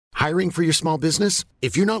Hiring for your small business?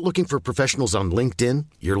 If you're not looking for professionals on LinkedIn,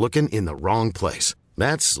 you're looking in the wrong place.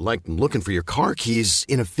 That's like looking for your car keys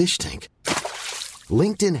in a fish tank.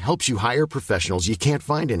 LinkedIn helps you hire professionals you can't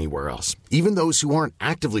find anywhere else, even those who aren't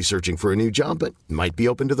actively searching for a new job but might be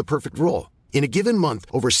open to the perfect role. In a given month,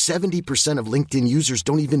 over 70% of LinkedIn users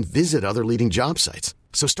don't even visit other leading job sites.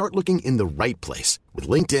 So start looking in the right place. With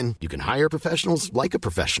LinkedIn, you can hire professionals like a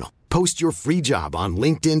professional. Post your free job on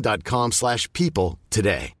linkedin.com/people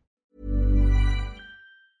today.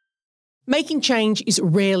 Making change is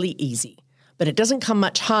rarely easy, but it doesn't come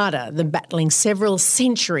much harder than battling several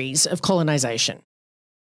centuries of colonisation.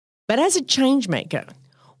 But as a changemaker,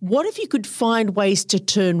 what if you could find ways to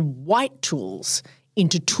turn white tools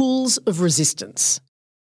into tools of resistance?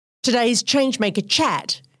 Today's ChangeMaker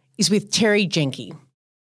chat is with Terri Janke.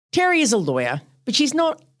 Terri is a lawyer, but she's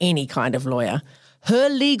not any kind of lawyer. Her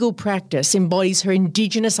legal practice embodies her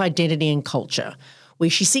Indigenous identity and culture, where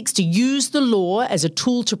she seeks to use the law as a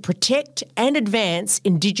tool to protect and advance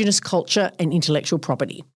Indigenous culture and intellectual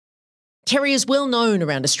property. Terri is well known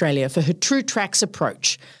around Australia for her True Tracks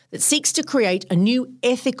approach that seeks to create a new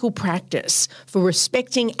ethical practice for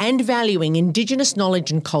respecting and valuing Indigenous knowledge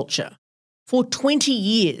and culture. For 20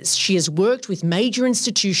 years, she has worked with major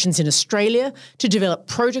institutions in Australia to develop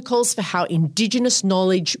protocols for how Indigenous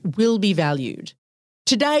knowledge will be valued.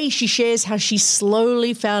 Today, she shares how she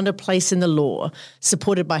slowly found a place in the law,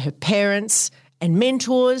 supported by her parents and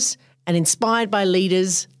mentors and inspired by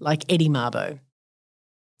leaders like Eddie Mabo.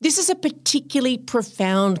 This is a particularly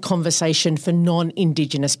profound conversation for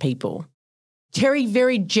non-Indigenous people. Terri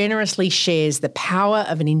very generously shares the power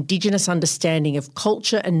of an Indigenous understanding of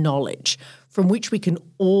culture and knowledge, from which we can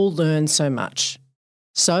all learn so much.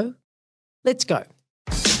 So, let's go.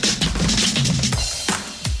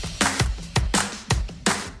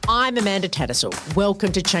 I'm Amanda Tattersall.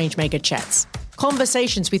 Welcome to ChangeMaker Chats,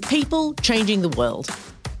 conversations with people changing the world.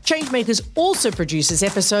 ChangeMakers also produces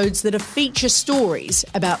episodes that are feature stories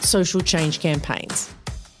about social change campaigns.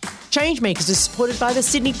 ChangeMakers is supported by the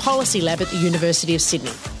Sydney Policy Lab at the University of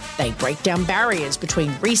Sydney. They break down barriers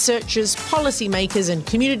between researchers, policymakers and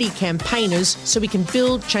community campaigners so we can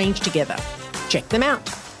build change together. Check them out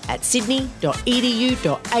at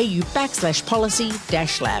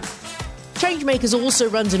sydney.edu.au/policy-lab. ChangeMakers also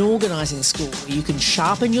runs an organising school where you can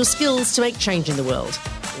sharpen your skills to make change in the world.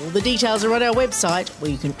 All the details are on our website, where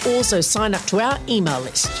you can also sign up to our email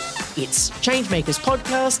list. It's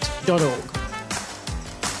changemakerspodcast.org.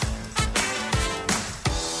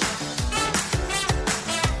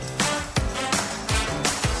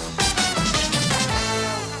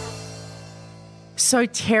 So,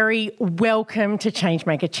 Terri, welcome to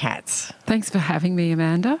ChangeMaker Chats. Thanks for having me,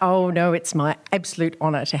 Amanda. Oh, no, it's my absolute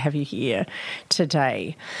honour to have you here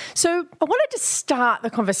today. So I wanted to start the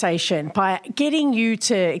conversation by getting you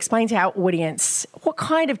to explain to our audience, what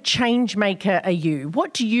kind of changemaker are you?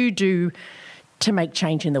 What do you do to make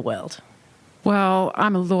change in the world? Well,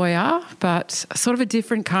 I'm a lawyer, but sort of a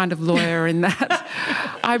different kind of lawyer in that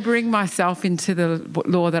I bring myself into the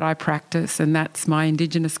law that I practice, and that's my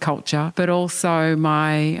Indigenous culture, but also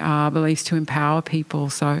my beliefs to empower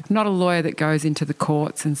people. So not a lawyer that goes into the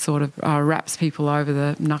courts and sort of wraps people over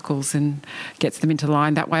the knuckles and gets them into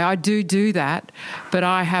line that way. I do that, but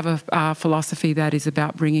I have a philosophy that is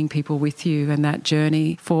about bringing people with you, and that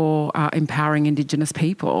journey for empowering Indigenous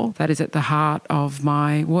people, that is at the heart of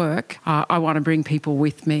my work. I want to bring people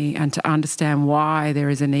with me and to understand why there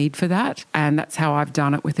is a need for that. And that's how I've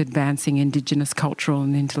done it with advancing Indigenous cultural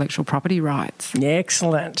and intellectual property rights.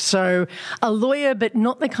 Excellent. So a lawyer, but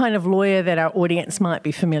not the kind of lawyer that our audience might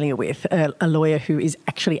be familiar with, a lawyer who is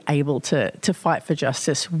actually able to fight for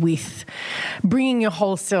justice with bringing your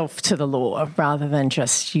whole self to the law rather than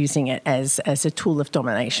just using it as a tool of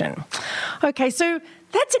domination. Okay, so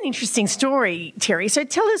that's an interesting story, Terri. So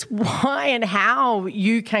tell us why and how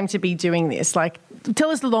you came to be doing this. Like, tell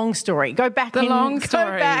us the long story. Go back and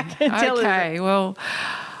tell us. Okay, well,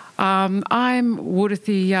 I'm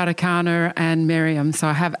Wurathi, Yardakana and Meriam, so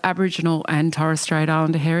I have Aboriginal and Torres Strait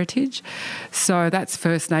Islander heritage. So that's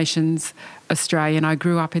First Nations Australian. I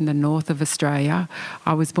grew up in the north of Australia.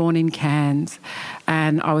 I was born in Cairns,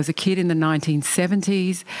 and I was a kid in the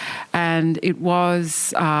 1970s, and it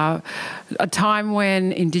was a time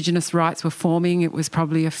when Indigenous rights were forming. It was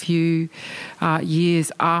probably a few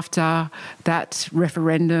years after that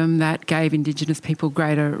referendum that gave Indigenous people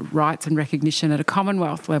greater rights and recognition at a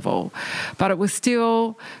Commonwealth level. But it was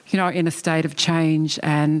still, in a state of change,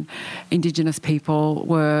 and Indigenous people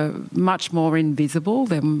were much more invisible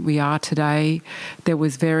than we are today. There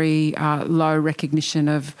was very low recognition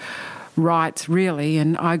of rights, really.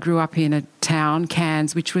 And I grew up in a town,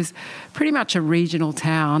 Cairns, which was pretty much a regional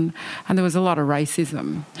town, and there was a lot of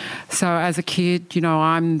racism. So as a kid,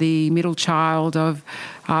 I'm the middle child of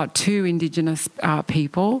two Indigenous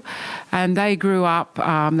people, and they grew up,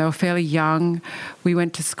 they were fairly young. We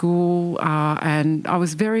went to school, and I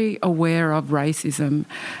was very aware of racism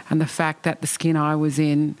and the fact that the skin I was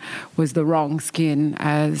in was the wrong skin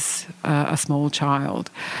as a small child.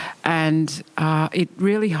 And it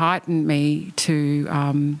really heightened me to,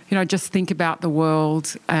 just think about the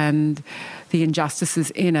world and the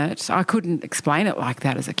injustices in it. I couldn't explain it like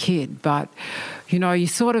that as a kid, but, you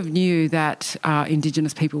sort of knew that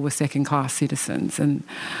Indigenous people were second-class citizens. And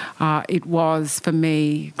it was, for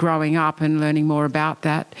me, growing up and learning more about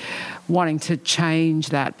that, wanting to change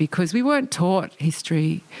that, because we weren't taught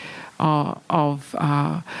history of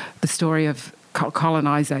the story of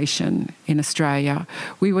colonisation in Australia.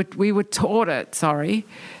 We were taught it,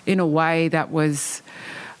 in a way that was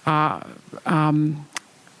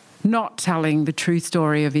not telling the true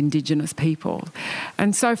story of Indigenous people.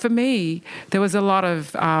 And so for me, there was a lot of,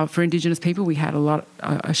 for Indigenous people, we had a lot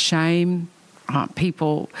of shame.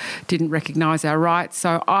 People didn't recognise our rights.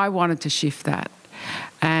 So I wanted to shift that.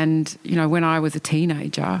 And, when I was a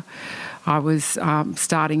teenager, I was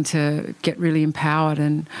starting to get really empowered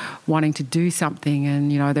and wanting to do something.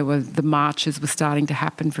 And, the marches were starting to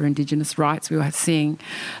happen for Indigenous rights. We were seeing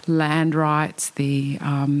land rights. The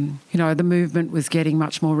movement was getting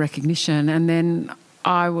much more recognition. And then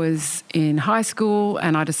I was in high school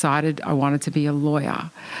and I decided I wanted to be a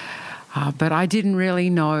lawyer. But I didn't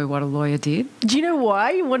really know what a lawyer did. Do you know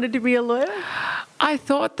why you wanted to be a lawyer? I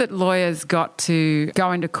thought that lawyers got to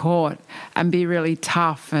go into court and be really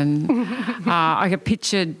tough, and I had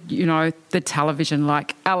pictured, the television,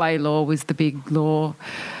 like LA Law was the big law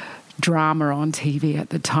drama on TV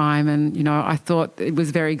at the time, and I thought it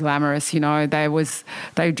was very glamorous.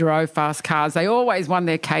 They drove fast cars, they always won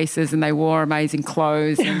their cases, and they wore amazing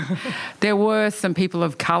clothes. And there were some people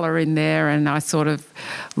of colour in there, and I sort of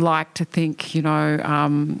liked to think,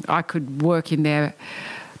 I could work in the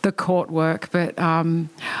court work. But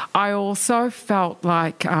I also felt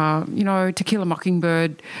like, To Kill a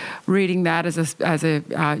Mockingbird, reading that as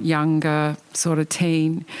a younger sort of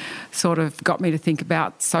teen sort of got me to think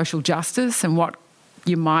about social justice and what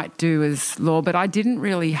you might do as law. But I didn't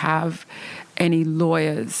really have any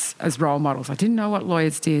lawyers as role models. I didn't know what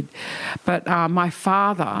lawyers did. But my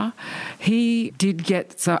father, he did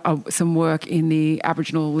get some work in the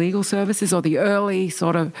Aboriginal Legal Services, or the early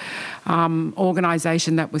sort of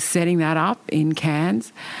organisation that was setting that up in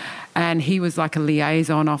Cairns. And he was like a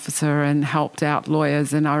liaison officer and helped out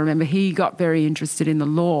lawyers. And I remember he got very interested in the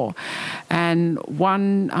law. And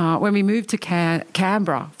when we moved to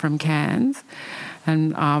Canberra from Cairns,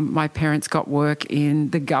 and my parents got work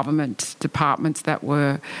in the government departments that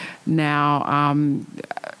were now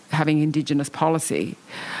having Indigenous policy.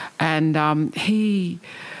 And he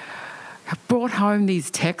brought home these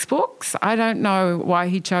textbooks. I don't know why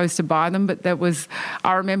he chose to buy them, but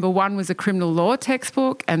I remember one was a criminal law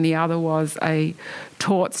textbook and the other was a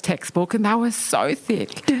torts textbook, and they were so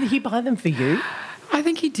thick. Did he buy them for you? I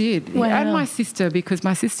think he did. Wow. And my sister, because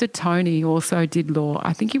my sister Tony also did law.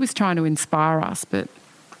 I think he was trying to inspire us, but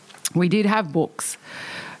we did have books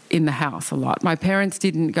in the house a lot. My parents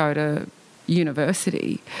didn't go to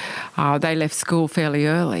university. They left school fairly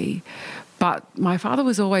early. But my father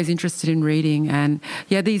was always interested in reading, and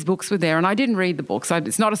these books were there, and I didn't read the books.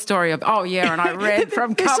 It's not a story of, and I read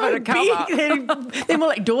from cover to cover. They're more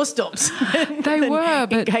like doorstops. They were,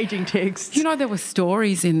 but engaging texts. There were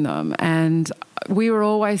stories in them, and we were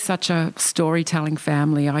always such a storytelling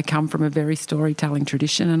family. I come from a very storytelling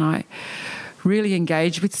tradition, and I really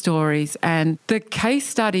engaged with stories. And the case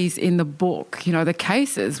studies in the book, the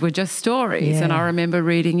cases were just stories. Yeah. And I remember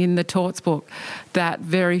reading in the torts book that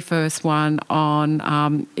very first one on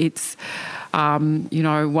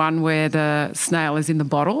one where the snail is in the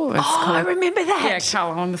bottle. I remember that. Yeah,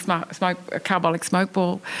 on the carbolic smoke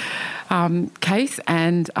ball case.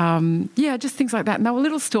 And, just things like that. And they were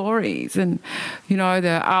little stories. And,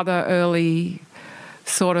 the other early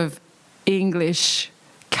sort of English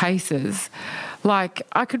cases, like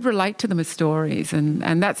I could relate to them as stories,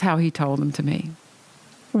 and that's how he told them to me.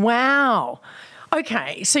 Wow.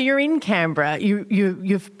 Okay, so you're in Canberra.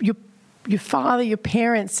 Your father, your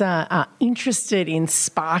parents are interested in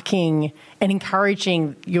sparking and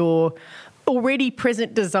encouraging your already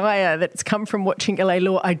present desire that's come from watching LA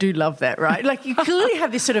Law. I do love that, right? Like you clearly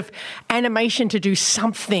have this sort of animation to do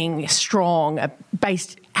something strong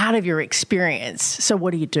based out of your experience. So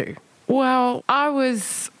what do you do? Well, I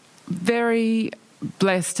was very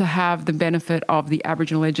blessed to have the benefit of the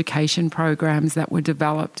Aboriginal education programs that were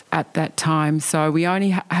developed at that time. So we only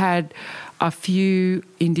had a few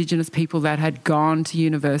Indigenous people that had gone to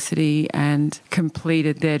university and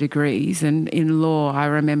completed their degrees. And in law, I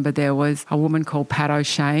remember there was a woman called Pat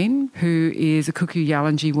O'Shane, who is a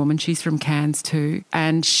Kuku-Yalanji woman. She's from Cairns too.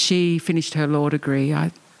 And she finished her law degree.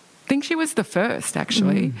 I think she was the first,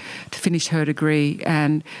 actually, to finish her degree.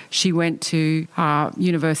 And she went to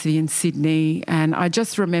university in Sydney. And I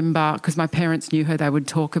just remember, because my parents knew her, they would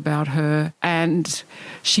talk about her. And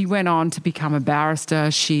she went on to become a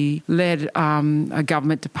barrister. She led a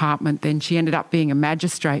government department. Then she ended up being a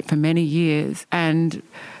magistrate for many years. And,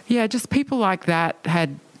 yeah, just people like that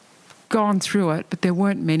had gone through it, but there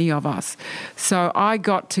weren't many of us. So I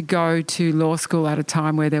got to go to law school at a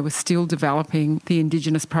time where they were still developing the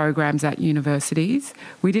Indigenous programs at universities.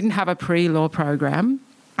 We didn't have a pre-law program.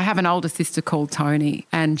 I have an older sister called Tony,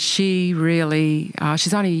 and she really,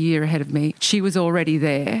 she's only a year ahead of me. She was already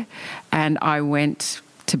there, and I went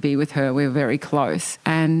to be with her. We were very close.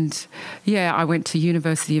 And yeah, I went to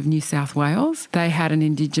University of New South Wales. They had an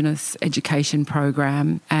Indigenous education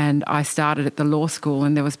program, and I started at the law school,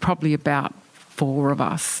 and there was probably about 4 of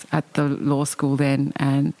us at the law school then.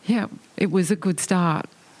 And yeah, it was a good start.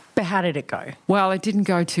 But how did it go? Well, it didn't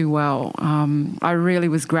go too well. I really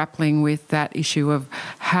was grappling with that issue of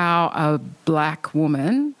how a black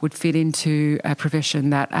woman would fit into a profession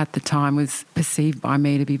that at the time was perceived by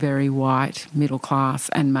me to be very white, middle class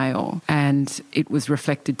and male. And it was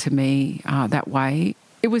reflected to me that way.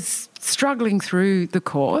 It was struggling through the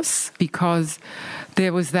course because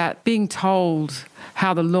there was that being told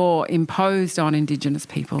how the law imposed on Indigenous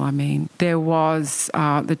people. I mean, there was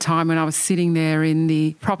the time when I was sitting there in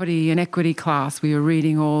the property and equity class, we were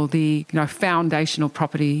reading all the foundational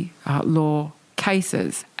property law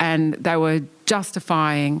cases, and they were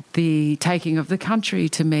justifying the taking of the country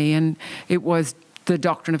to me, and it was the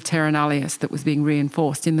doctrine of terra nullius that was being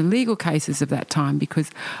reinforced in the legal cases of that time, because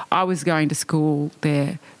I was going to school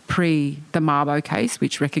there pre the Mabo case,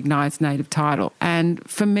 which recognised native title. And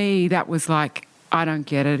for me, that was like, I don't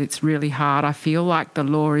get it. It's really hard. I feel like the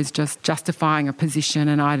law is just justifying a position,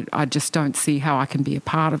 and I just don't see how I can be a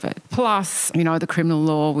part of it. Plus, the criminal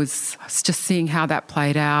law was just seeing how that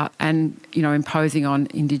played out and, imposing on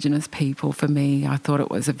Indigenous people. For me, I thought it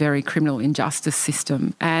was a very criminal injustice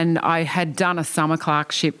system. And I had done a summer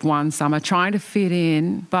clerkship one summer trying to fit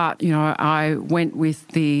in, but, I went with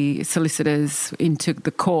the solicitors into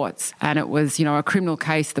the courts, and it was, a criminal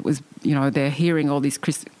case that was, they're hearing all these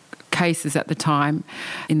cases at the time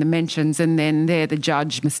in the mentions, and then there the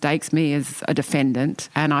judge mistakes me as a defendant,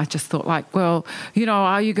 and I just thought well,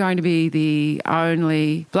 are you going to be the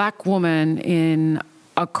only black woman in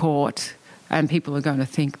a court and people are going to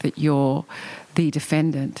think that you're the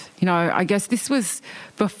defendant? I guess this was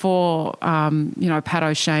before Pat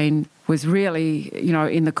O'Shane was really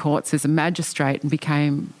in the courts as a magistrate and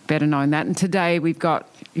became better known that, and today we've got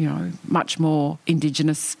much more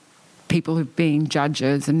Indigenous people who've been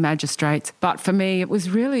judges and magistrates. But for me, it was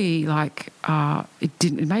really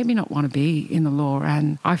it made me not want to be in the law,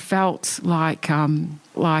 and I felt like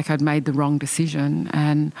I'd made the wrong decision,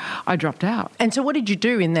 and I dropped out. And so what did you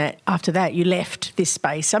do in that? After that, you left this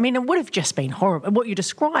space. I mean, it would have just been horrible. What you're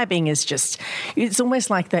describing is it's almost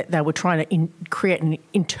like that they were trying to create and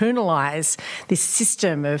internalise this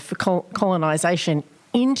system of colonisation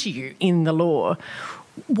into you in the law.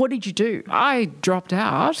 What did you do? I dropped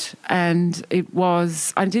out, and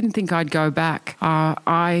I didn't think I'd go back.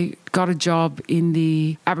 I got a job in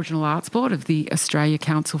the Aboriginal Arts Board of the Australia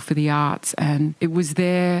Council for the Arts, and it was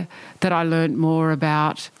there that I learnt more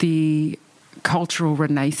about the cultural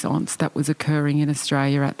renaissance that was occurring in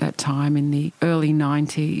Australia at that time in the early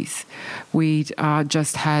 90s. We'd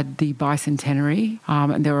just had the bicentenary,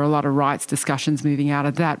 and there were a lot of rights discussions moving out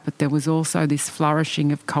of that, but there was also this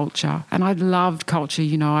flourishing of culture. And I loved culture.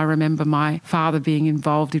 I remember my father being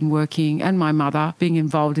involved in working, and my mother being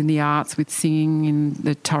involved in the arts with singing in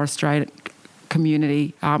the Torres Strait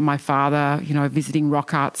community. My father, visiting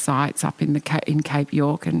rock art sites up in Cape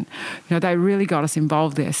York, and they really got us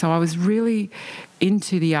involved there. So I was really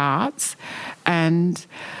into the arts, and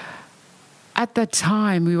at that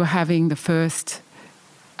time we were having the first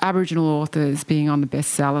Aboriginal authors being on the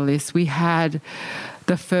bestseller list. We had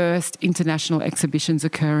the first international exhibitions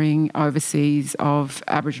occurring overseas of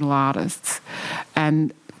Aboriginal artists,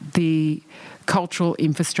 and the cultural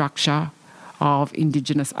infrastructure of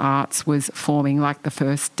Indigenous arts was forming, like the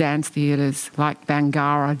first dance theatres, like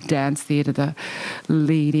Bangarra Dance Theatre, the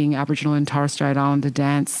leading Aboriginal and Torres Strait Islander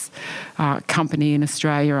dance company in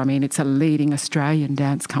Australia. I mean, it's a leading Australian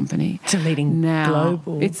dance company. It's a leading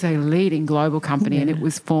global. It's a leading global company, and it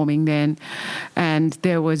was forming then. And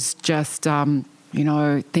there was just...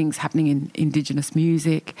 things happening in Indigenous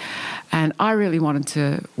music. And I really wanted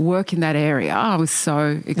to work in that area. I was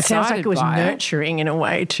so excited. It sounds like it was nurturing in a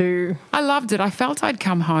way too. I loved it. I felt I'd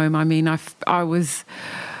come home. I mean, I was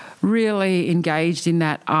really engaged in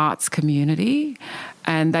that arts community,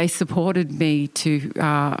 and they supported me to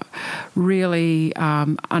really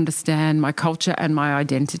understand my culture and my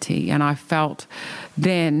identity. And I felt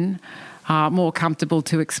then more comfortable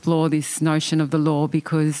to explore this notion of the law,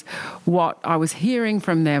 because what I was hearing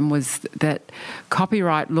from them was that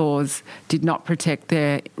copyright laws did not protect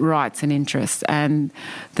their rights and interests, and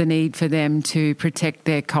the need for them to protect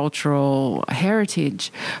their cultural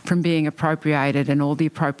heritage from being appropriated, and all the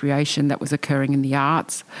appropriation that was occurring in the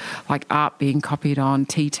arts, like art being copied on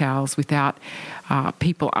tea towels without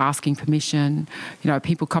people asking permission,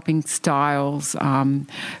 people copying styles,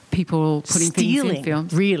 people putting things in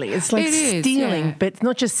films. Really. It's like stealing, but it's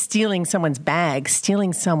not just stealing someone's bag,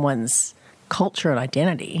 stealing someone's culture and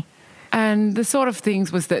identity. And the sort of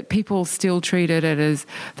things was that people still treated it as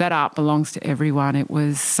that art belongs to everyone. It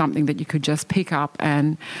was something that you could just pick up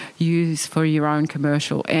and use for your own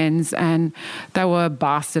commercial ends. And they were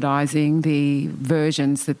bastardising the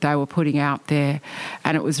versions that they were putting out there.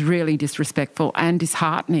 And it was really disrespectful and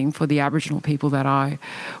disheartening for the Aboriginal people that I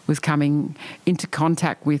was coming into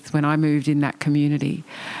contact with when I moved in that community.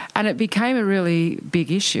 And it became a really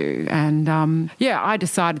big issue. And, I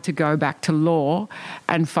decided to go back to law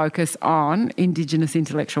and focus on Indigenous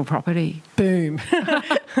intellectual property. Boom.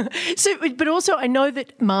 But also I know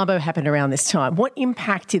that Mabo happened around this time. What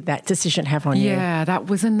impact did that decision have on you? Yeah, that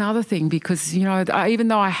was another thing, because, even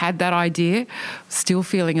though I had that idea, still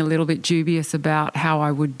feeling a little bit dubious about how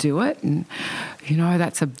I would do it. And,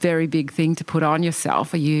 that's a very big thing to put on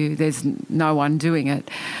yourself. There's no one doing it.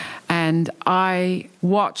 And I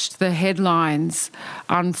watched the headlines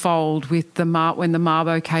unfold with when the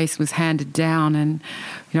Mabo case was handed down, and,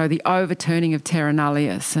 the overturning of terra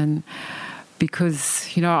nullius. And because,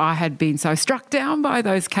 I had been so struck down by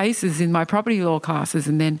those cases in my property law classes,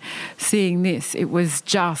 and then seeing this, it was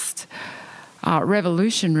just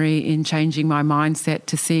revolutionary in changing my mindset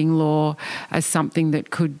to seeing law as something that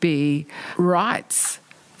could be rights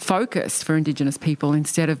focused for Indigenous people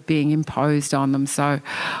instead of being imposed on them. So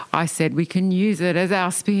I said we can use it as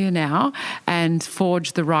our spear now and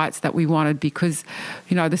forge the rights that we wanted, because,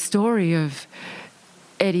 the story of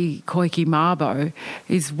Eddie Koiki Mabo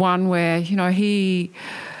is one where, he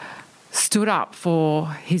stood up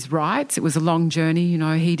for his rights. It was a long journey.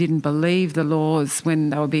 He didn't believe the laws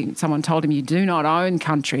when someone told him, you do not own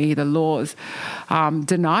country, the laws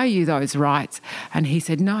deny you those rights. And he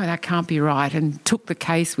said, no, that can't be right, and took the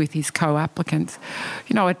case with his co-applicants.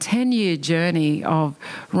 A 10-year journey of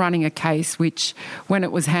running a case, which when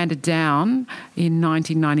it was handed down in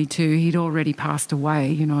 1992, he'd already passed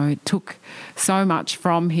away. It took so much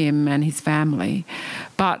from him and his family,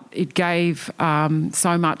 but it gave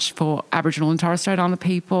so much for Aboriginal and Torres Strait Islander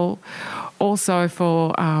people, also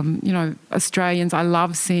for, Australians. I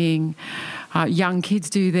love seeing young kids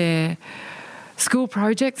do their school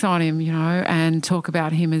projects on him, and talk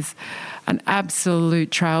about him as an absolute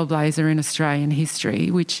trailblazer in Australian history,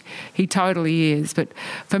 which he totally is. But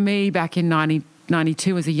for me, back in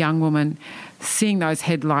 1992 as a young woman, seeing those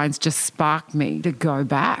headlines just sparked me to go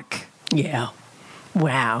back. Yeah.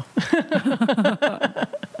 Wow.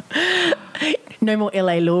 No more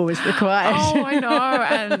LA law was required. Oh, I know.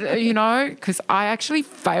 And, because I actually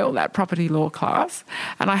failed that property law class,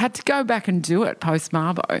 and I had to go back and do it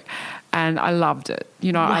post-Mabo, and I loved it.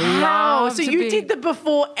 Wow. I loved So you did the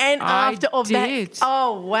before and after of that?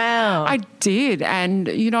 Oh, wow. I did. And,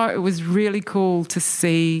 it was really cool to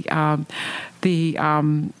see the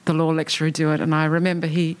law lecturer do it. And I remember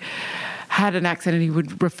he had an accent and he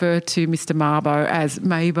would refer to Mr. Mabo as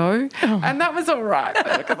Mabo. Oh. And that was all right,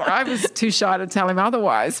 because I was too shy to tell him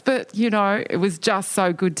otherwise. But, it was just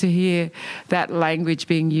so good to hear that language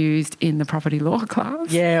being used in the property law class.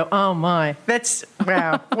 Yeah, oh my.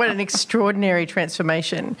 Wow, what an extraordinary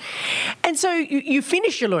transformation. And so you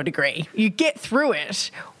finish your law degree, you get through it.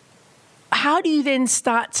 How do you then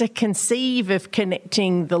start to conceive of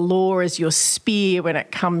connecting the law as your spear when it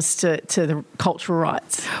comes to the cultural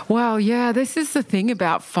rights? Well, yeah, this is the thing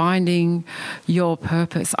about finding your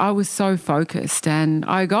purpose. I was so focused and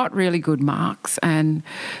I got really good marks, and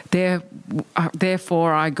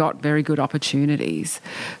therefore I got very good opportunities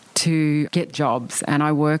to get jobs. And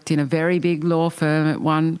I worked in a very big law firm at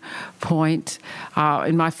one point.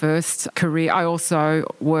 In my first career, I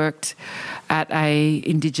also worked at a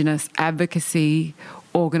Indigenous advocacy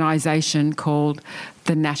organisation called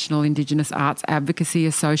the National Indigenous Arts Advocacy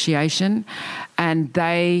Association, and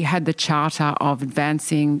they had the charter of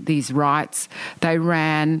advancing these rights. They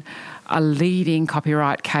ran a leading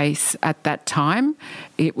copyright case at that time.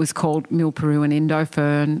 It was called Milperu and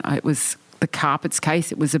Indofern. It was the carpets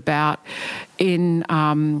case. It was about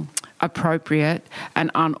inappropriate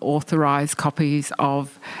and unauthorised copies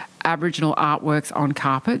of Aboriginal artworks on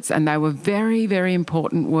carpets, and they were very, very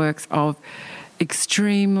important works of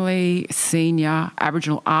extremely senior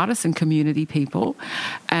Aboriginal artists and community people.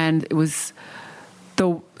 And it was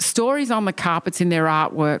the stories on the carpets in their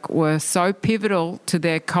artwork were so pivotal to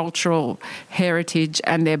their cultural heritage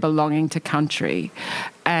and their belonging to country.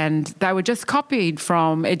 And they were just copied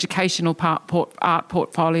from educational art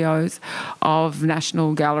portfolios of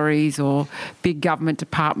national galleries or big government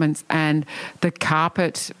departments. And the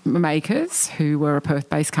carpet makers, who were a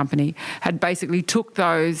Perth-based company, had basically took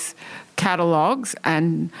those catalogues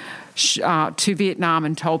and to Vietnam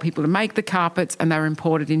and told people to make the carpets, and they were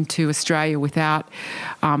imported into Australia without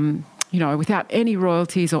without any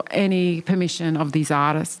royalties or any permission of these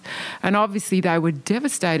artists. And obviously they were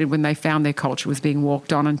devastated when they found their culture was being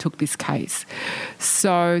walked on and took this case.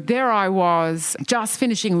 So there I was, just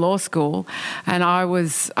finishing law school, and I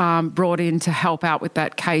was brought in to help out with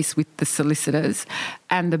that case with the solicitors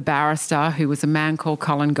and the barrister, who was a man called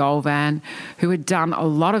Colin Golvan, who had done a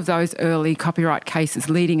lot of those early copyright cases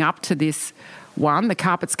leading up to this one. The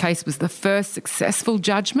carpets case was the first successful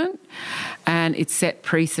judgment, and it set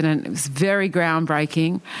precedent. It was very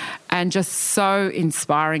groundbreaking and just so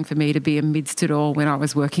inspiring for me to be amidst it all when I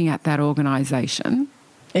was working at that organisation.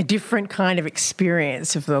 A different kind of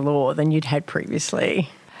experience of the law than you'd had previously.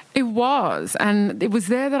 It was, and it was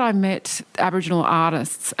there that I met Aboriginal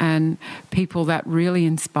artists and people that really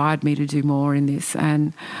inspired me to do more in this.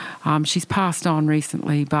 And she's passed on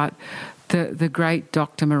recently, but the great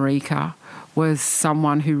Dr. Marika was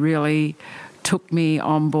someone who really took me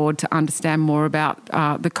on board to understand more about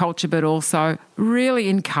the culture, but also really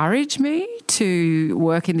encouraged me to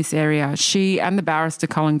work in this area. She and the barrister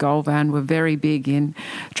Colin Golvan were very big in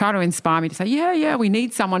trying to inspire me to say, yeah, we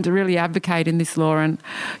need someone to really advocate in this law. And,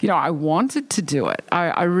 I wanted to do it.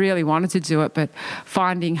 I really wanted to do it, but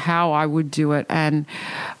finding how I would do it. And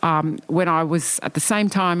when I was, at the same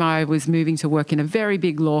time, I was moving to work in a very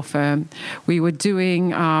big law firm. We were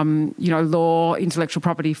doing, law, intellectual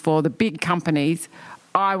property for the big companies.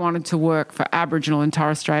 I wanted to work for Aboriginal and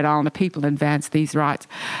Torres Strait Islander people and advance these rights.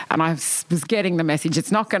 And I was getting the message,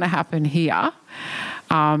 it's not going to happen here.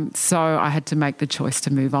 So I had to make the choice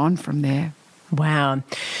to move on from there. Wow.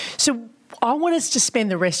 So I want us to spend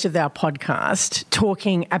the rest of our podcast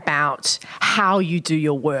talking about how you do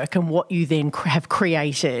your work and what you then have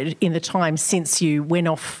created in the time since you went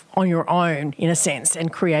off on your own, in a sense,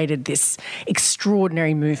 and created this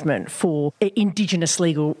extraordinary movement for Indigenous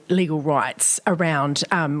legal rights around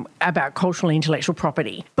about cultural and intellectual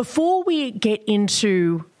property. Before we get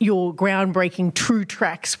into your groundbreaking True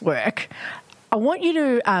Tracks work, I want you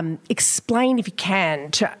to explain, if you can,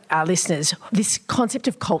 to our listeners this concept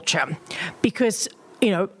of culture, because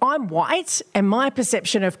I'm white, and my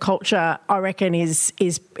perception of culture, I reckon, is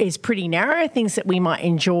pretty narrow. Things that we might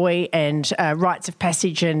enjoy and rites of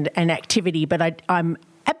passage and activity, but I'm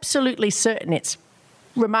absolutely certain it's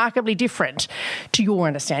remarkably different to your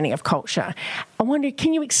understanding of culture. I wonder,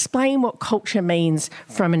 can you explain what culture means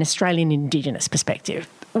from an Australian Indigenous perspective?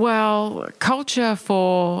 Well, culture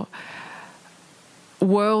for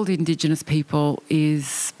world Indigenous people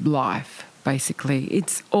is life, basically.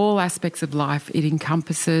 It's all aspects of life. It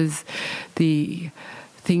encompasses the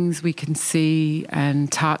things we can see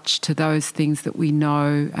and touch to those things that we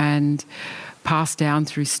know and pass down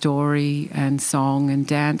through story and song and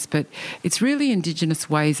dance. But it's really Indigenous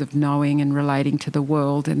ways of knowing and relating to the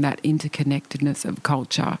world and that interconnectedness of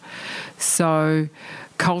culture. So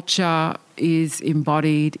culture is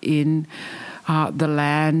embodied in the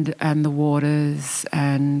land and the waters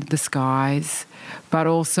and the skies, but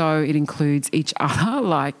also it includes each other,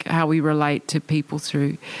 like how we relate to people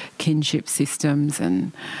through kinship systems,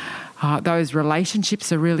 and those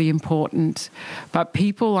relationships are really important. But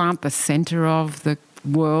people aren't the centre of the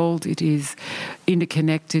world. It is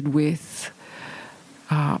interconnected with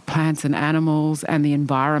plants and animals and the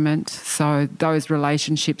environment. So those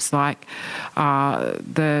relationships, like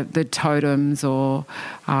the totems or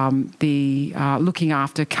the looking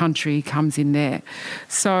after country, comes in there.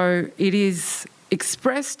 So it is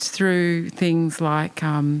expressed through things like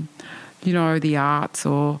the arts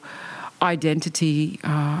or identity,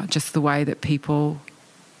 just the way that people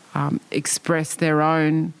express their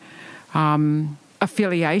own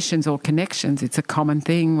affiliations or connections. It's a common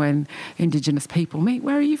thing when Indigenous people meet.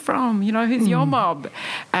 Where are you from? Who's your mob?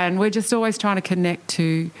 And we're just always trying to connect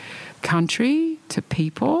to country, to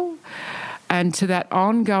people, and to that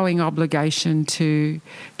ongoing obligation to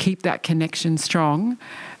keep that connection strong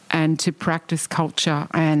and to practice culture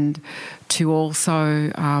and to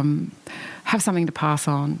also have something to pass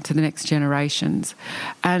on to the next generations.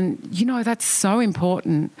 And, that's so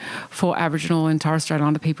important for Aboriginal and Torres Strait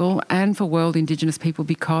Islander people and for world Indigenous people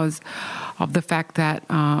because of the fact that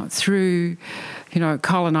through,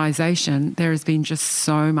 colonisation, there has been just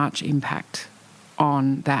so much impact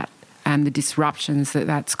on that and the disruptions that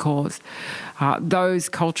that's caused. Those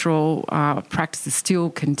cultural practices still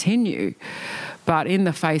continue, but in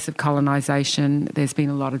the face of colonisation, there's been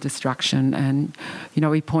a lot of destruction. And,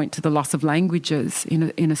 we point to the loss of languages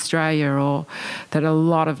in Australia, or that a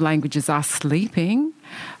lot of languages are sleeping,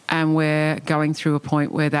 and we're going through a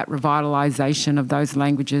point where that revitalisation of those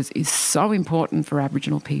languages is so important for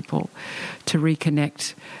Aboriginal people to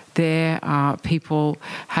reconnect their people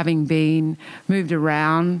having been moved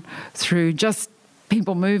around through just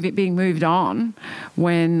people being moved on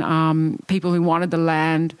when people who wanted the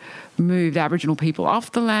land moved Aboriginal people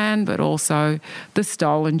off the land, but also the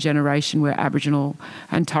stolen generation where Aboriginal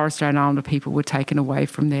and Torres Strait Islander people were taken away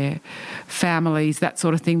from their families, that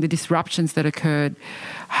sort of thing. The disruptions that occurred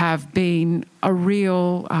have been a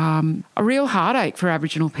real heartache for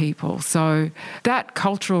Aboriginal people. So that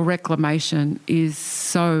cultural reclamation is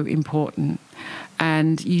so important.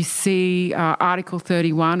 And you see Article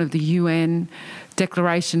 31 of the UN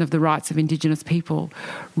Declaration of the Rights of Indigenous People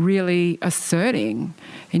really asserting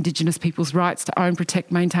Indigenous people's rights to own,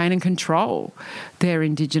 protect, maintain and control their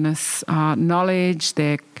Indigenous knowledge,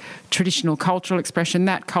 their traditional cultural expression,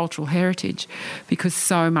 that cultural heritage, because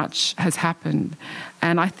so much has happened.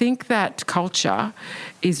 And I think that culture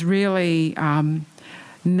is really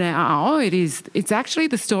now it's actually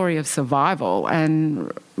the story of survival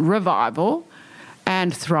and revival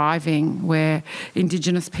and thriving, where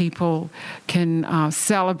Indigenous people can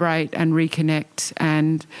celebrate and reconnect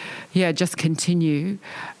and, just continue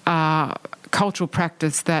cultural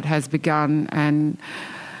practice that has begun and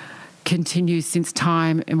continues since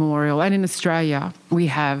time immemorial. And in Australia, we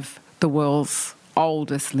have the world's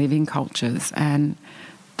oldest living cultures, and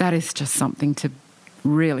that is just something to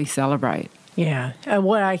really celebrate. Yeah.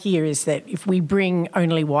 What I hear is that if we bring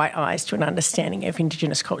only white eyes to an understanding of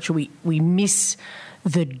Indigenous culture, we miss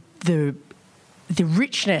the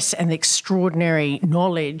richness and the extraordinary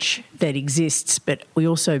knowledge that exists, but we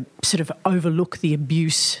also sort of overlook the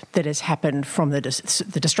abuse that has happened from the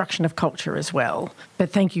destruction of culture as well.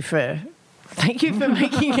 But thank you for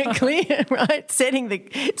making it clear, right? Setting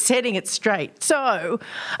it straight. So,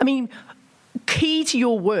 I mean, key to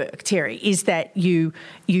your work, Terri, is that you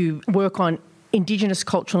work on Indigenous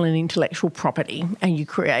cultural and intellectual property, and you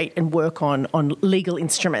create and work on legal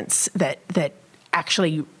instruments that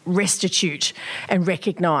actually restitute and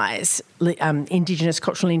recognise Indigenous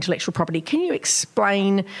cultural and intellectual property. Can you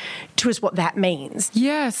explain to us what that means?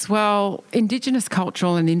 Yes, well, Indigenous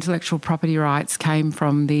cultural and intellectual property rights came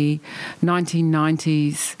from the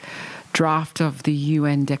 1990s draft of the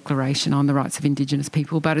UN Declaration on the Rights of Indigenous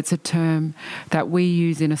People, but it's a term that we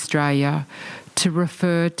use in Australia to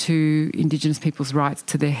refer to Indigenous people's rights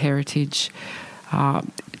to their heritage,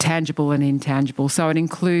 tangible and intangible. So it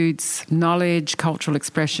includes knowledge, cultural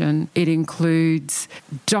expression. It includes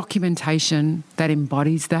documentation that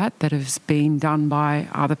embodies that has been done by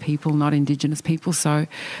other people, not Indigenous people. So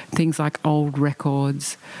things like old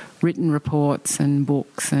records, written reports and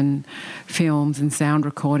books and films and sound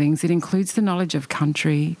recordings. It includes the knowledge of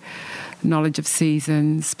country, knowledge of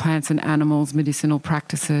seasons, plants and animals, medicinal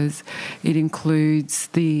practices. It includes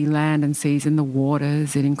the land and seas and the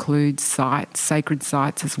waters. It includes sites, sacred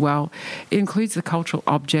sites as well. It includes the cultural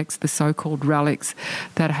objects, the so-called relics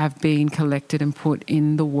that have been collected and put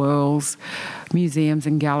in the world's museums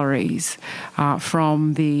and galleries,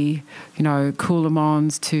 from the,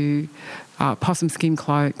 coolamons to possum skin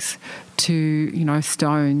cloaks to,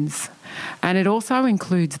 stones. And it also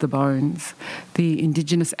includes the bones. The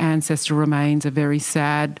Indigenous ancestral remains, a very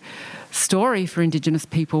sad story for Indigenous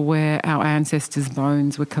people, where our ancestors'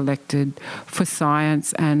 bones were collected for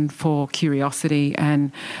science and for curiosity,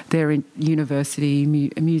 and they're in university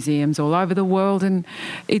museums all over the world. And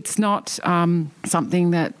it's not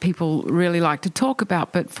something that people really like to talk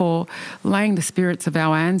about, but for laying the spirits of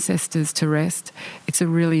our ancestors to rest, it's a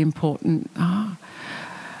really important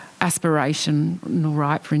aspirational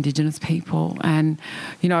right for Indigenous people. And,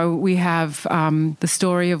 we have the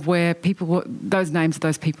story of where those names of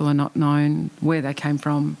those people are not known, where they came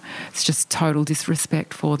from. It's just total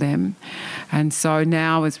disrespect for them. And so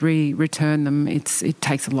now as we return them, it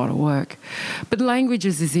takes a lot of work. But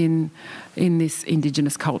languages is in this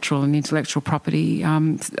Indigenous cultural and intellectual property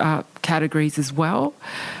categories as well.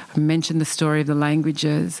 I mentioned the story of the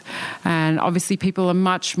languages, and obviously people are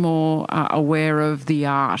much more aware of the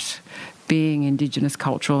art being Indigenous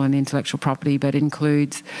cultural and intellectual property, but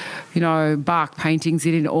includes, bark paintings.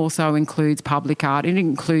 It also includes public art. It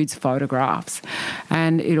includes photographs,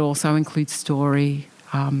 and it also includes story,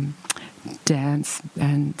 dance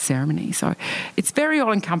and ceremony. So it's very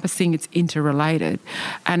all-encompassing, it's interrelated,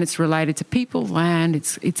 and it's related to people, land,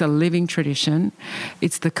 it's a living tradition,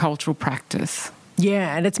 it's the cultural practice.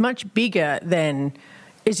 Yeah, and it's much bigger than,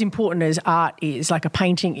 as important as art is, like a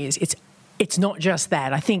painting is. It's not just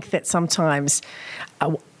that. I think that sometimes,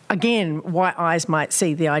 again, white eyes might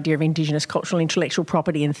see the idea of Indigenous cultural intellectual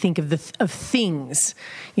property and think of things,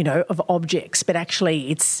 of objects, but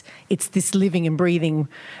actually it's this living and breathing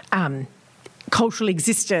cultural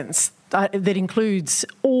existence that includes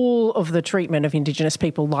all of the treatment of Indigenous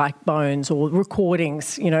people, like bones or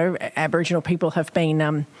recordings. Aboriginal people have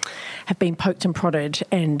been poked and prodded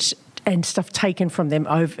and stuff taken from them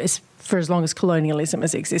for as long as colonialism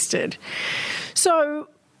has existed. So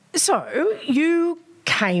you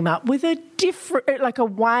came up with a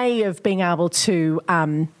way of being able to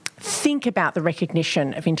think about the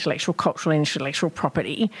recognition of intellectual, cultural and intellectual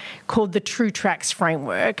property called the True Tracks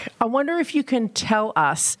Framework. I wonder if you can tell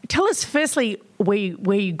us firstly where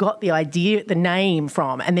you got the idea, the name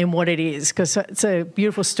from, and then what it is, because it's a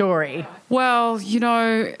beautiful story. Well,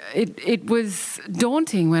 it was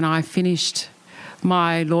daunting when I finished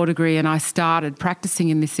my law degree and I started practicing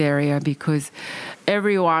in this area, because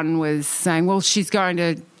everyone was saying, well, she's going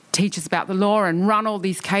to teach us about the law and run all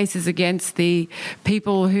these cases against the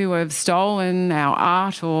people who have stolen our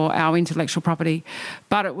art or our intellectual property.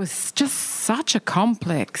 But it was just such a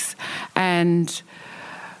complex and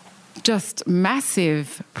just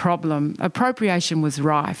massive problem. Appropriation was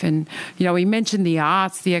rife, and we mentioned the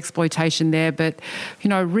arts, the exploitation there, but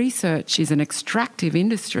research is an extractive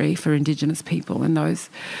industry for Indigenous people, and those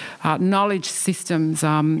knowledge systems,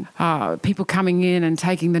 people coming in and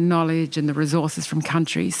taking the knowledge and the resources from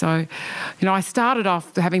country. So I started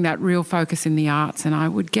off having that real focus in the arts, and I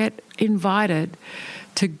would get invited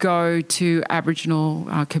to go to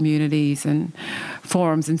Aboriginal communities and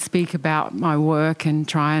forums and speak about my work and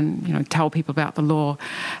try and tell people about the law.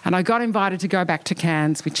 And I got invited to go back to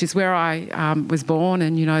Cairns, which is where I was born,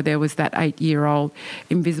 and there was that 8-year-old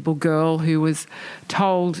invisible girl who was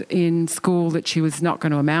told in school that she was not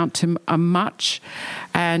going to amount to much.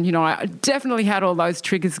 And I definitely had all those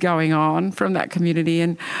triggers going on from that community,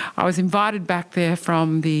 and I was invited back there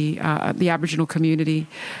from the Aboriginal community.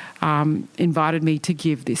 Invited me to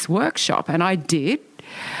give this workshop, and I did,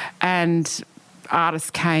 and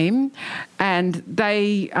artists came, and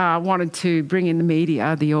they wanted to bring in the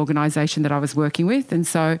media, the organisation that I was working with, and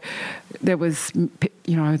so there was,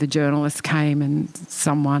 the journalists came and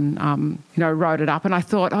someone, wrote it up, and I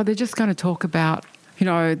thought, they're just going to talk about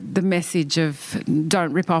the message of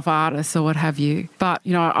don't rip off artists or what have you. But,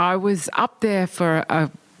 I was up there for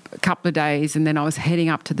a couple of days, and then I was heading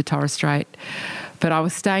up to the Torres Strait. But I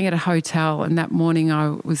was staying at a hotel, and that morning I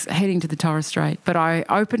was heading to the Torres Strait. But I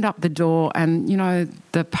opened up the door, and,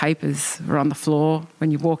 the papers were on the floor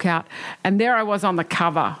when you walk out. And there I was on the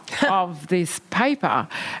cover of this paper,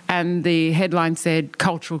 and the headline said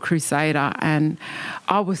Cultural Crusader. And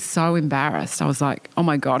I was so embarrassed. I was like, oh,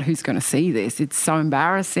 my God, who's going to see this? It's so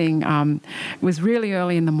embarrassing. It was really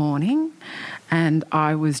early in the morning. And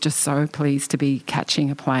I was just so pleased to be catching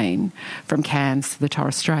a plane from Cairns to the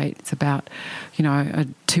Torres Strait. It's about, a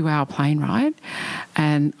 2-hour plane ride.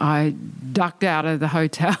 And I ducked out of the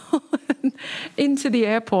hotel into the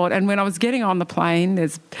airport. And when I was getting on the plane,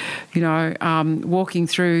 walking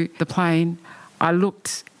through the plane, I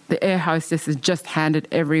looked, the air hostess had just handed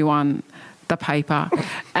everyone the paper,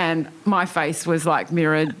 and my face was like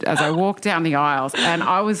mirrored as I walked down the aisles. And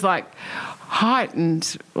I was like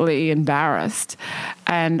heightenedly embarrassed,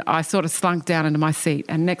 and I sort of slunk down into my seat,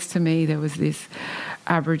 and next to me there was this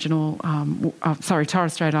Torres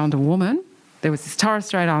Strait Islander woman. There was this Torres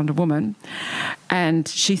Strait Islander woman, and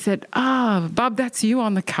she said, Bub, that's you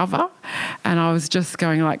on the cover. And I was just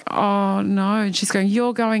going like, oh, no. And she's going,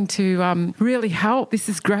 you're going to really help. This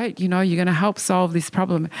is great. You're going to help solve this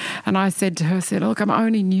problem. And I said to her, look, I'm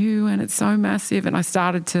only new and it's so massive. And I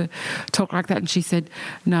started to talk like that. And she said,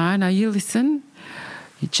 no, you listen.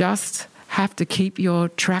 You just have to keep your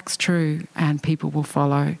tracks true and people will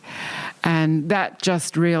follow. And that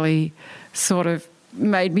just really sort of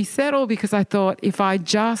made me settle, because I thought if I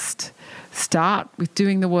just start with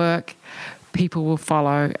doing the work, people will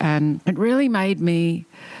follow. And it really made me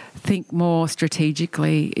think more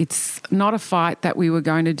strategically. It's not a fight that we were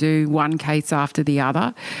going to do one case after the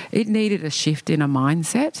other. It needed a shift in a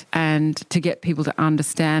mindset and to get people to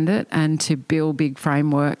understand it and to build big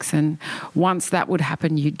frameworks. And once that would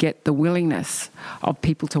happen, you'd get the willingness of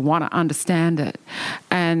people to want to understand it.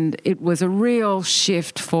 And it was a real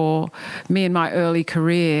shift for me in my early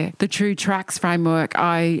career. The True Tracks framework,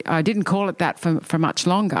 I didn't call it that for much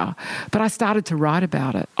longer, but I started to write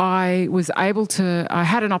about it. I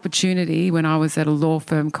had an opportunity when I was at a law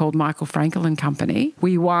firm called Michael Frankel and Company.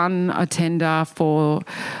 We won a tender for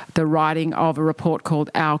the writing of a report called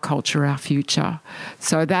Our Culture, Our Future.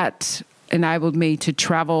 So that enabled me to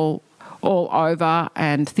travel all over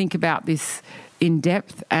and think about this in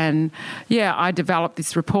depth. And I developed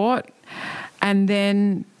this report and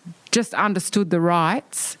then just understood the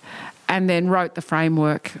rights and then wrote the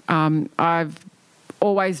framework. I've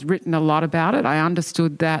always written a lot about it. I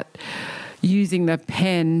understood that using the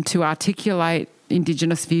pen to articulate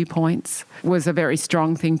Indigenous viewpoints was a very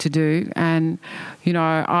strong thing to do. And,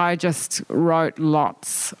 I just wrote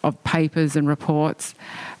lots of papers and reports.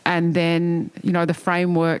 And then, the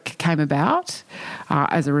framework came about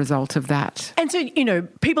as a result of that. And so,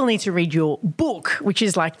 people need to read your book, which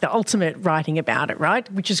is like the ultimate writing about it,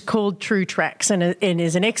 right? Which is called True Tracks and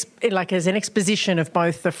is an exposition of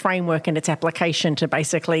both the framework and its application to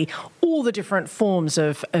basically all the different forms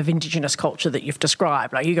of Indigenous culture that you've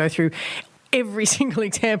described. Like you go through every single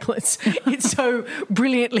example. It's so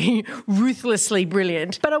brilliantly, ruthlessly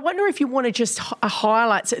brilliant. But I wonder if you want to just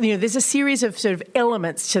highlight, there's a series of sort of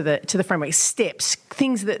elements to the framework, steps,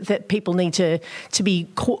 things that people need to be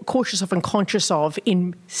cautious of and conscious of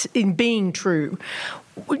in being true.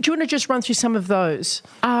 Do you want to just run through some of those?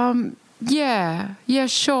 Yeah,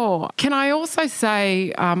 sure. Can I also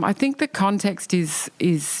say, I think the context is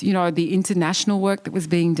the international work that was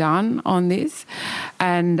being done on this,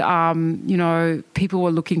 and people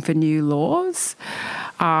were looking for new laws.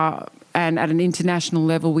 And at an international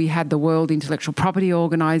level, we had the World Intellectual Property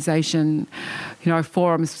Organisation,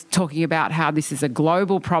 forums talking about how this is a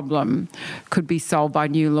global problem, could be solved by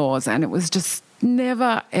new laws, and it was just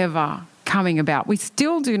never ever coming about. We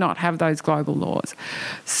still do not have those global laws.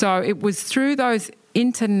 So it was through those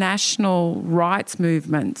international rights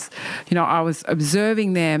movements, I was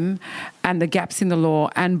observing them and the gaps in the law.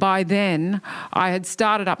 And by then, I had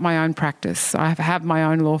started up my own practice. I have my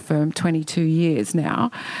own law firm, 22 years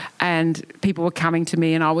now, and people were coming to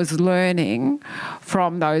me and I was learning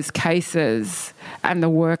from those cases and the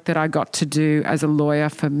work that I got to do as a lawyer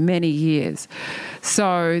for many years.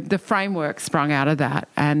 So the framework sprung out of that,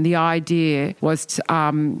 and the idea was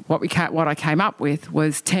what I came up with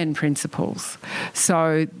was 10 principles.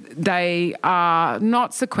 So they are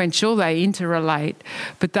not sequential, they interrelate,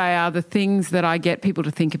 but they are the things that I get people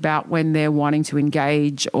to think about when they're wanting to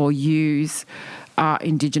engage or use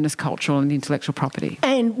Indigenous cultural and intellectual property.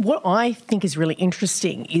 And what I think is really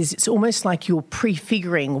interesting is it's almost like you're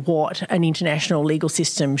prefiguring what an international legal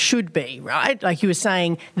system should be, right? Like you were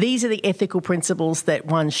saying, these are the ethical principles that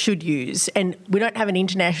one should use, and we don't have an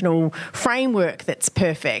international framework that's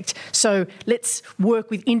perfect. So let's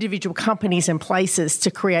work with individual companies and places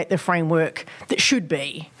to create the framework that should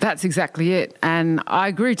be. That's exactly it. And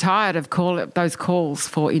I grew tired of those calls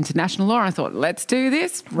for international law. I thought, let's do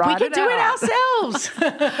this, we can do it ourselves.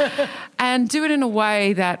 And do it in a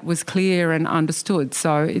way that was clear and understood.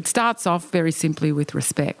 So it starts off very simply with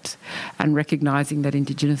respect and recognising that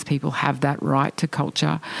Indigenous people have that right to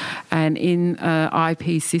culture. And in an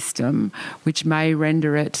IP system, which may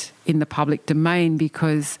render it in the public domain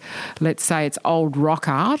because, let's say, it's old rock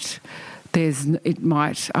art, it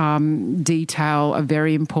might detail a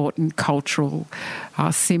very important cultural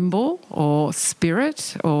symbol or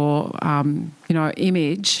spirit or,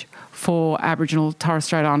 image for Aboriginal Torres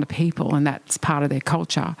Strait Islander people, and that's part of their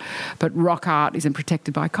culture. But rock art isn't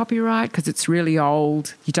protected by copyright because it's really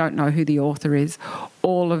old. You don't know who the author is.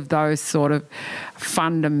 All of those sort of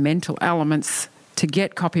fundamental elements to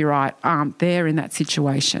get copyright aren't there in that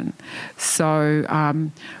situation. So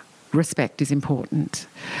respect is important.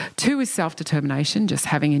 2 is self-determination, just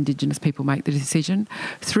having Indigenous people make the decision.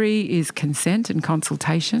 3 is consent and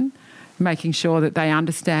consultation. making sure that they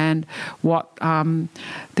understand what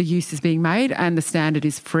the use is being made, and the standard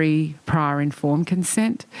is free, prior, informed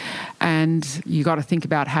consent. And you got to think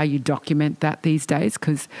about how you document that these days,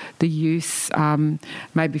 because the use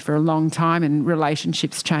maybe for a long time and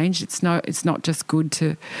relationships change. It's not just good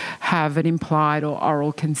to have an implied or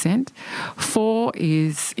oral consent. 4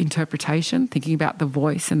 is interpretation, thinking about the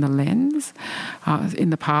voice and the lens. In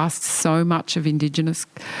the past, so much of Indigenous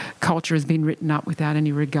culture has been written up without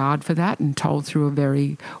any regard for that and told through a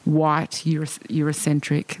very white,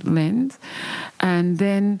 Eurocentric lens. And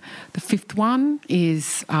then the 5th one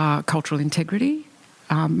is cultural integrity.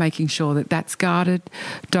 Making sure that that's guarded,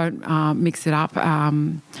 don't mix it up,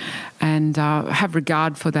 and have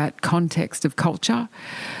regard for that context of culture.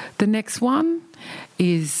 The next one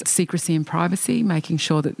is secrecy and privacy, making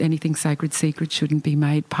sure that anything sacred secret shouldn't be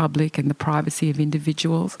made public, and the privacy of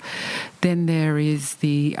individuals. Then there is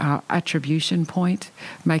the attribution point,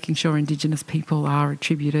 making sure Indigenous people are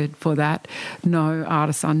attributed for that. No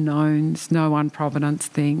artists unknowns, no unprovenance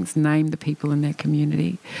things, name the people in their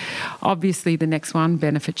community. Obviously the next one,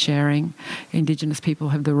 benefit sharing. Indigenous people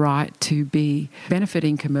have the right to be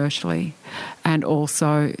benefiting commercially, and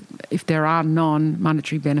also if there are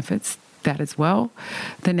non-monetary benefits, that as well.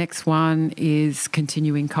 The next one is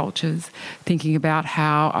continuing cultures, thinking about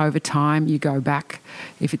how over time you go back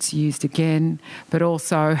if it's used again, but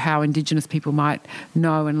also how Indigenous people might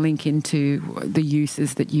know and link into the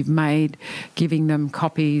uses that you've made, giving them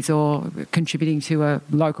copies or contributing to a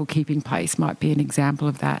local keeping place might be an example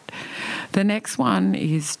of that. The next one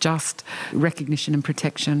is just recognition and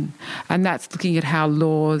protection, and that's looking at how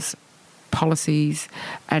laws, policies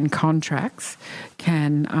and contracts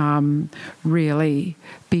can really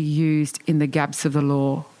be used in the gaps of the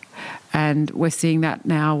law. And we're seeing that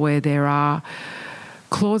now, where there are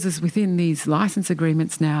clauses within these license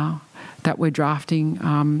agreements now that we're drafting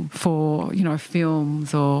for,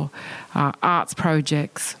 films or arts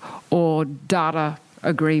projects or data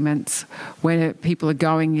agreements, where people are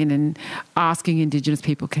going in and asking Indigenous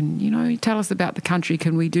people, can you tell us about the country,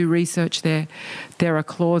 can we do research there? There are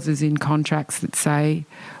clauses in contracts that say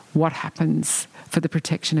what happens for the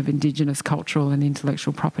protection of Indigenous cultural and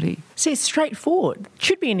intellectual property. See, it's straightforward. It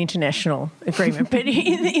should be an international agreement, but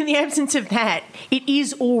in the absence of that, it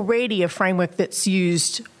is already a framework that's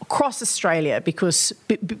used across Australia because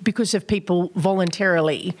of people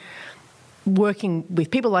voluntarily working with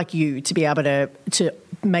people like you to be able to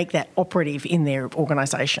make that operative in their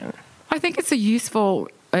organisation. I think it's a useful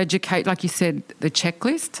like you said, the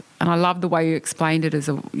checklist, and I love the way you explained it as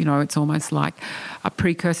it's almost like a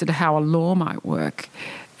precursor to how a law might work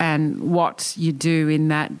and what you do in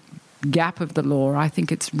that gap of the law. I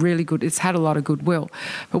think it's really good. It's had a lot of goodwill.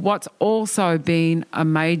 But what's also been a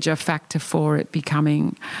major factor for it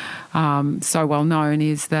becoming so well known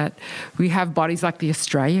is that we have bodies like the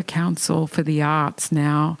Australia Council for the Arts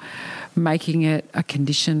now making it a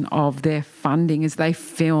condition of their funding as they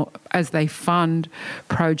fund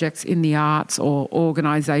projects in the arts or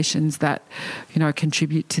organisations that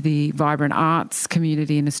contribute to the vibrant arts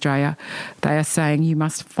community in Australia. They are saying you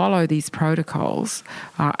must follow these protocols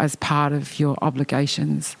as part of your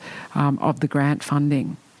obligations of the grant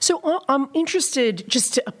funding. So I'm interested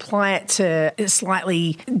just to apply it to a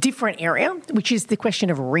slightly different area, which is the question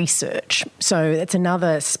of research. So that's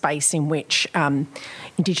another space in which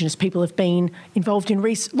Indigenous people have been involved in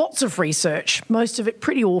lots of research, most of it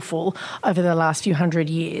pretty awful over the last few hundred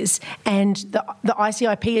years. And the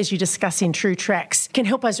ICIP, as you discuss in True Tracks, can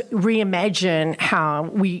help us reimagine how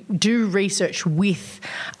we do research with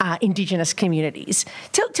Indigenous communities.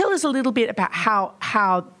 Tell us a little bit about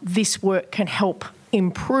how this work can help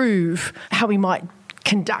improve how we might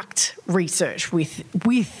conduct research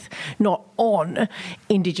with not on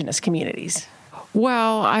Indigenous communities.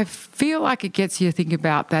 Well, I feel like it gets you to think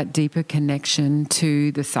about that deeper connection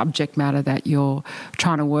to the subject matter that you're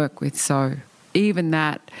trying to work with. So even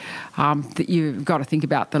that you've got to think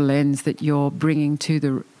about the lens that you're bringing to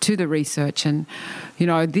the research. And,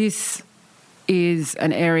 this is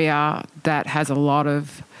an area that has a lot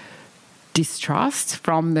of distrust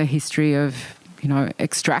from the history of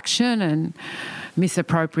extraction and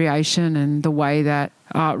misappropriation and the way that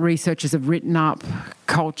researchers have written up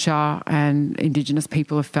culture and Indigenous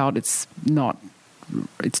people have felt it's not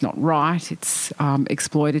right, it's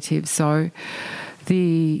exploitative. So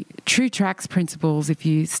the True Tracks principles, if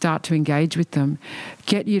you start to engage with them,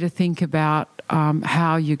 get you to think about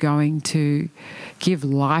how you're going to give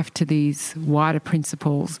life to these wider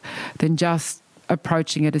principles than just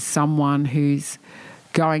approaching it as someone who's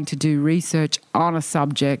going to do research on a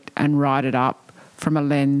subject and write it up from a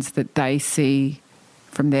lens that they see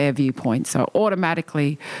from their viewpoint. So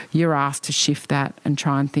automatically you're asked to shift that and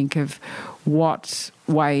try and think of what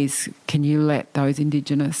ways can you let those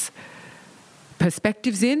Indigenous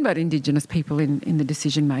perspectives in, but Indigenous people in the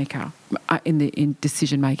decision maker, in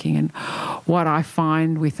decision making. And what I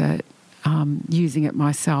find with it, using it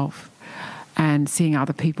myself and seeing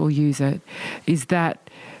other people use it, is that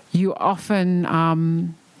you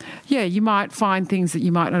often, you might find things that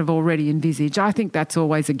you might not have already envisaged. I think that's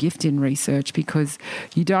always a gift in research, because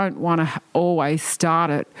you don't want to always start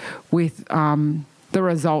it with the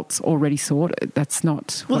results already sorted. That's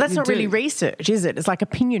not Well, that's not really research, is it? It's like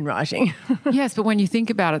opinion writing. Yes, but when you think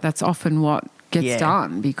about it, that's often what gets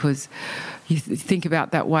done, because you think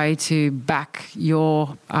about that way to back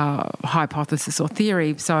your hypothesis or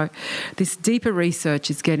theory. So this deeper research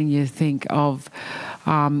is getting you to think of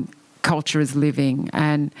culture as living.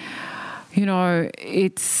 And, you know,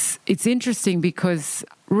 it's interesting because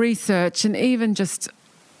research, and even just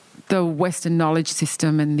the Western knowledge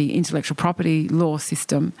system and the intellectual property law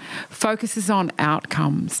system, focuses on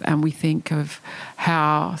outcomes, and we think of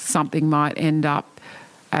how something might end up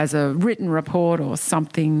as a written report or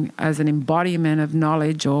something as an embodiment of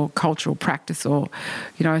knowledge or cultural practice or,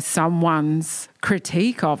 you know, someone's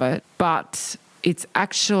critique of it. But it's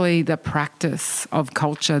actually the practice of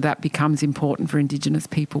culture that becomes important for Indigenous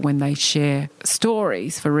people when they share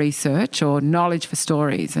stories for research or knowledge for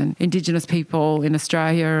stories. And Indigenous people in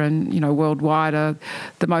Australia and, you know, worldwide are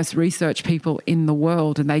the most researched people in the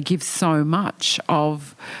world, and they give so much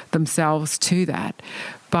of themselves to that.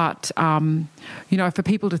 But, you know, for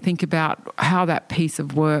people to think about how that piece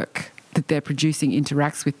of work that they're producing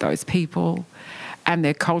interacts with those people and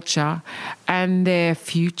their culture and their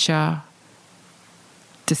future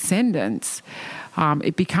descendants,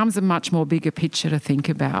 it becomes a much more bigger picture to think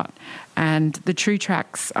about. And the True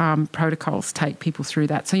Tracks protocols take people through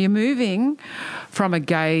that. So you're moving from a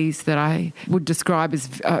gaze that I would describe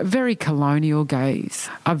as a very colonial gaze,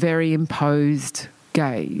 a very imposed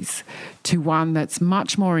gaze, to one that's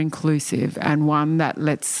much more inclusive and one that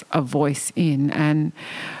lets a voice in. And,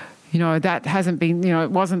 you know, that hasn't been, you know,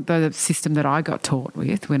 it wasn't the system that I got taught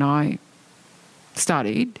with when I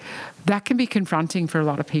studied. That can be confronting for a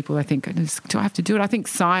lot of people. I think, do I have to do it? I think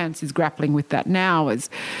science is grappling with that now as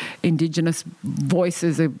Indigenous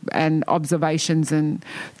voices and observations and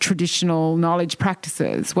traditional knowledge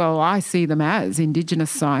practices. Well, I see them as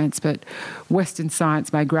Indigenous science, but Western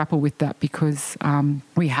science may grapple with that because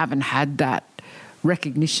we haven't had that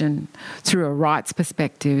recognition through a rights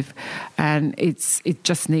perspective, and it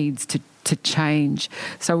just needs to change.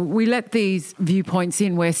 So we let these viewpoints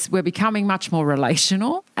in. We're becoming much more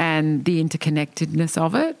relational, and the interconnectedness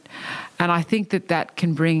of it. And I think that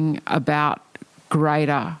can bring about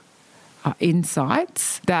greater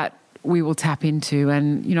insights that we will tap into.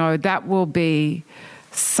 And, you know, that will be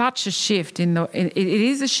such a shift it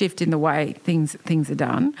is a shift in the way things are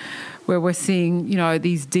done, where we're seeing, you know,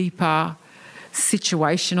 these deeper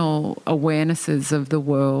situational awarenesses of the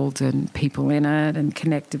world and people in it and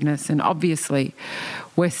connectiveness. And obviously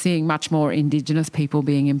we're seeing much more Indigenous people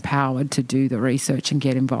being empowered to do the research and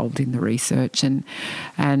get involved in the research and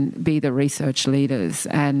be the research leaders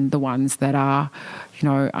and the ones that are, you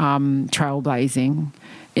know, trailblazing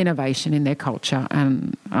innovation in their culture,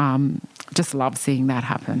 and just love seeing that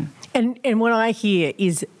happen. And what I hear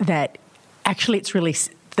is that actually it's really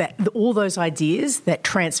that all those ideas, that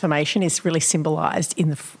transformation is really symbolised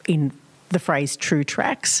in the phrase True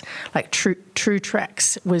Tracks. Like True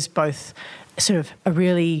Tracks was both sort of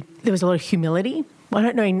there was a lot of humility. I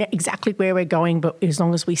don't know exactly where we're going, but as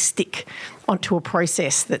long as we stick onto a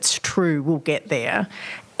process that's true, we'll get there.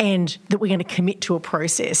 And that we're going to commit to a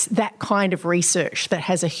process, that kind of research that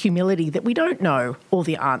has a humility that we don't know all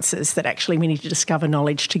the answers, that actually we need to discover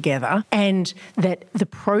knowledge together, and that the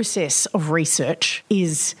process of research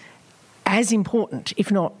is as important,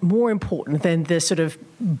 if not more important, than the sort of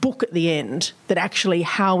book at the end, that actually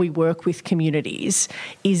how we work with communities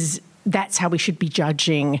that's how we should be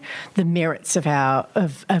judging the merits of our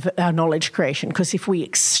knowledge creation. Because if we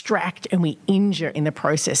extract and we injure in the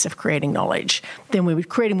process of creating knowledge, then we're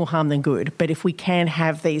creating more harm than good. But if we can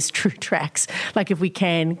have these true tracks, like if we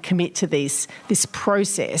can commit to this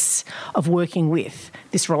process of working with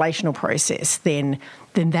this relational process, then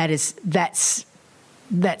that's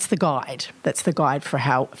the guide. That's the guide for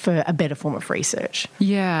a better form of research.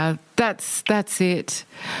 Yeah, that's it,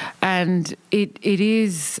 and it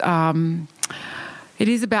is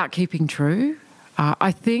about keeping true.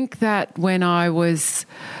 I think that when I was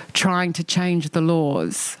trying to change the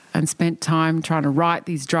laws and spent time trying to write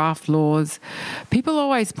these draft laws, people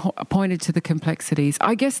always pointed to the complexities.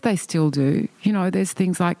 I guess they still do. You know, there's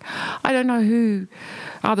things like, I don't know who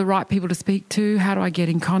are the right people to speak to. How do I get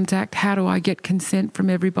in contact? How do I get consent from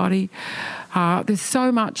everybody? There's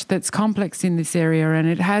so much that's complex in this area, and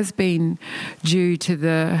it has been due to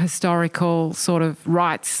the historical sort of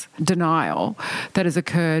rights denial that has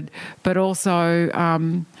occurred, but also,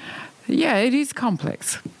 it is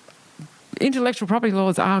complex. Intellectual property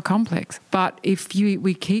laws are complex, but if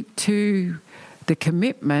we keep to the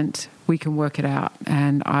commitment, we can work it out.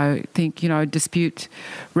 And I think, dispute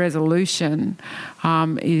resolution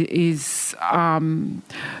is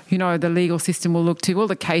the legal system will look to, well,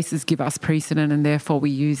 the cases give us precedent, and therefore we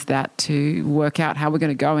use that to work out how we're going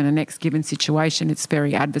to go in the next given situation. It's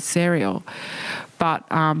very adversarial. But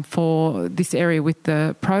for this area with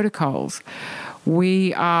the protocols,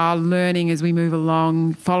 we are learning as we move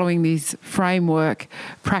along, following these framework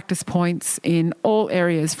practice points in all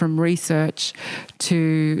areas from research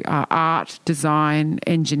to art, design,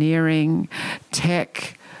 engineering,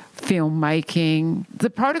 tech, filmmaking.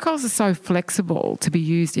 The protocols are so flexible to be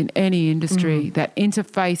used in any industry that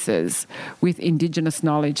interfaces with Indigenous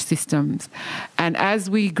knowledge systems. And as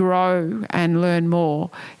we grow and learn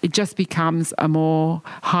more, it just becomes a more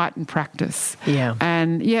heightened practice. Yeah.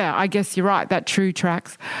 And I guess you're right, that true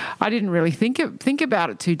tracks. I didn't really think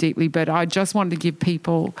about it too deeply, but I just wanted to give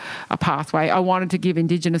people a pathway. I wanted to give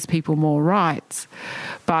Indigenous people more rights.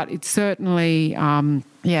 But it certainly...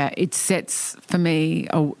 it sets for me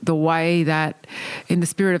the way that, in the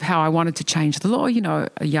spirit of how I wanted to change the law,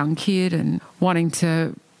 a young kid and wanting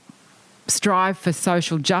to strive for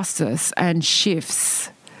social justice and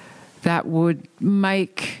shifts that would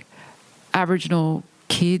make Aboriginal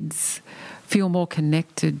kids feel more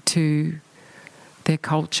connected to their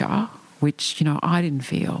culture, which, I didn't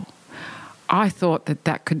feel. I thought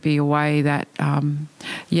that could be a way that,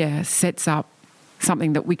 sets up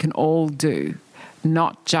something that we can all do,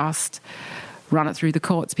 not just run it through the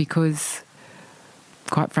courts, because,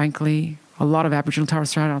 quite frankly, a lot of Aboriginal and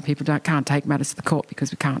Torres Strait Islander people can't take matters to the court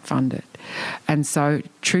because we can't fund it. And so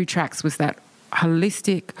True Tracks was that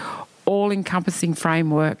holistic, all-encompassing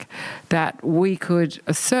framework that we could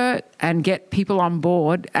assert and get people on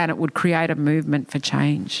board, and it would create a movement for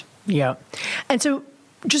change. Yeah. And so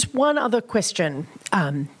just one other question.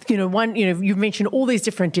 You've mentioned all these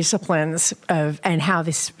different disciplines and how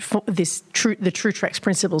the True Tracks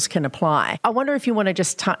principles can apply. I wonder if you want to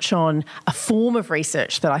just touch on a form of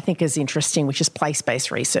research that I think is interesting, which is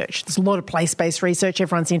place-based research. There's a lot of place-based research.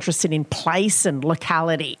 Everyone's interested in place and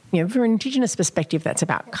locality. From an Indigenous perspective, that's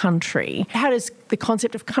about country. How does the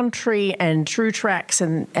concept of country and True Tracks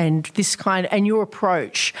and this kind and your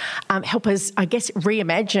approach help us, I guess,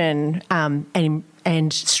 reimagine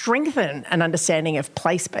and strengthen an understanding of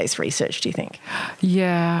place-based research, do you think?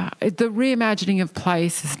 Yeah, the reimagining of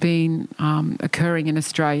place has been occurring in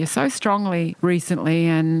Australia so strongly recently,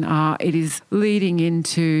 and it is leading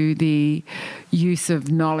into the use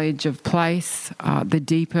of knowledge of place, the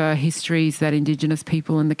deeper histories that Indigenous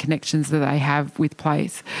people and the connections that they have with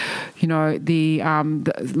place. A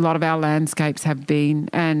lot of our landscapes have been,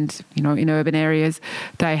 and in urban areas,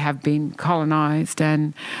 they have been colonised,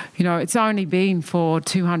 and it's only been for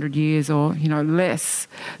 200 years or less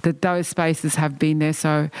that those spaces have been there.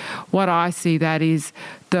 So what I see that is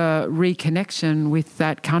the reconnection with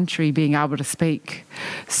that country being able to speak.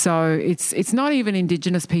 So it's not even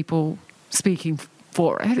Indigenous people speaking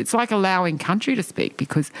for it. It's like allowing country to speak,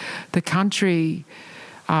 because the country,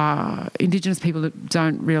 Indigenous people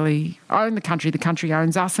don't really own the country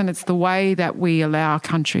owns us, and it's the way that we allow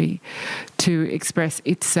country to express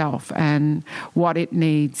itself and what it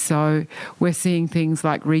needs. So we're seeing things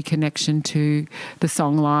like reconnection to the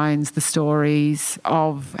song lines, the stories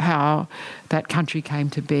of how that country came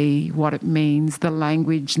to be, what it means, the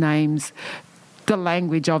language names, the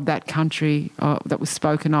language of that country that was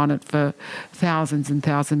spoken on it for thousands and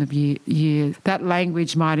thousands of years. That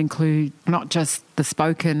language might include not just the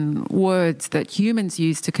spoken words that humans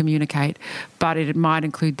use to communicate, but it might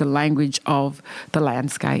include the language of the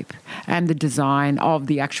landscape and the design of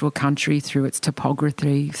the actual country through its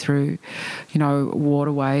topography, through,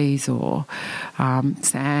 waterways or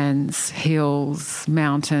sands, hills,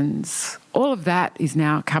 mountains. All of that is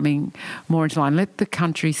now coming more into line. Let the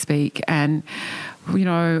country speak. And,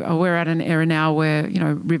 we're at an era now where,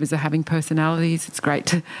 rivers are having personalities. It's great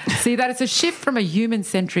to see that. It's a shift from a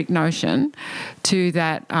human-centric notion to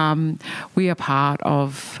that we are part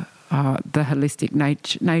of the holistic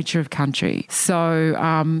nature of country.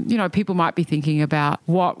 So, people might be thinking about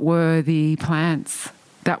what were the plants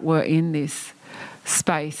that were in this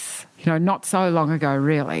space, not so long ago,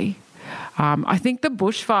 really. I think the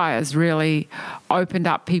bushfires really opened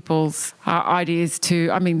up people's ideas to,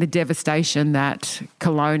 the devastation that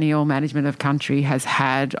colonial management of country has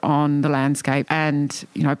had on the landscape. And,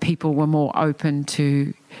 people were more open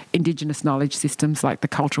to Indigenous knowledge systems like the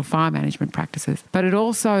cultural fire management practices. But it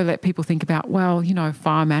also let people think about,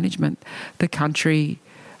 fire management, the country,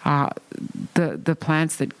 the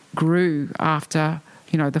plants that grew after,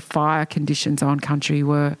 the fire conditions on country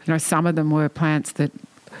were, some of them were plants that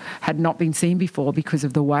had not been seen before because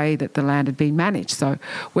of the way that the land had been managed. So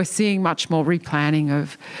we're seeing much more replanting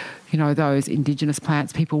of, those Indigenous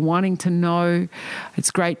plants, people wanting to know. It's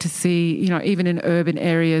great to see, even in urban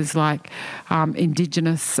areas like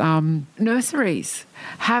Indigenous nurseries,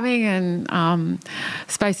 having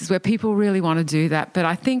spaces where people really want to do that. But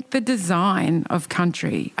I think the design of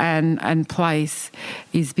country and place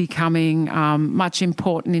is becoming much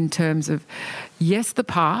important in terms of, yes, the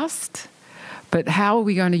past, but how are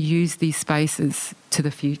we going to use these spaces to the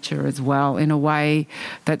future as well in a way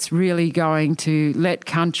that's really going to let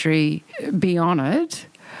country be honoured,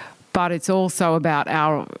 but it's also about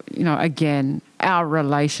our, our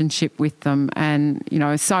relationship with them. And,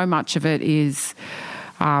 so much of it is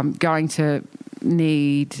going to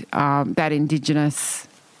need that Indigenous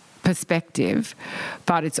perspective,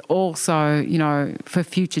 but it's also, for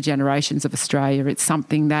future generations of Australia, it's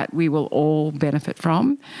something that we will all benefit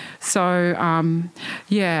from. So,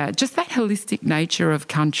 just that holistic nature of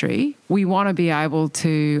country, we want to be able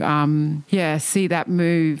to, see that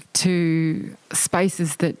move to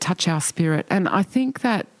spaces that touch our spirit. And I think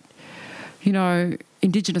that,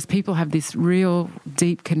 Indigenous people have this real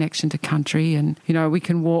deep connection to country, and, we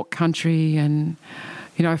can walk country and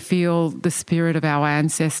feel the spirit of our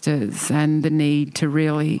ancestors and the need to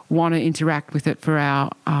really want to interact with it for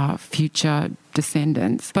our future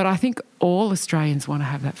descendants. But I think all Australians want to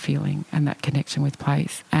have that feeling and that connection with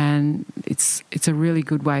place. And it's a really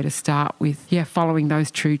good way to start with, following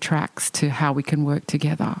those true tracks to how we can work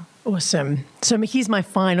together. Awesome. So here's my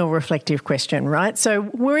final reflective question, right? So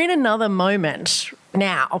we're in another moment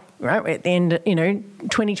now, right? We're at the end,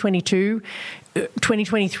 2022,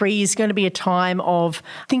 2023 is going to be a time of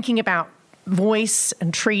thinking about voice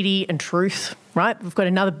and treaty and truth, right? We've got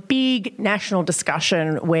another big national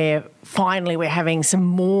discussion where finally we're having some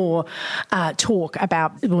more talk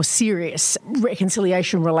about more serious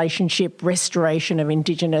reconciliation, relationship, restoration of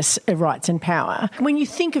Indigenous rights and power. When you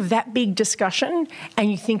think of that big discussion and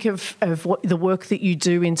you think of what the work that you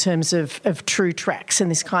do in terms of true tracks and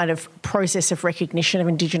this kind of process of recognition of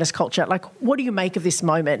Indigenous culture, like what do you make of this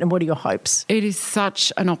moment and what are your hopes? It is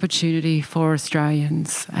such an opportunity for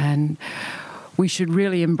Australians, and we should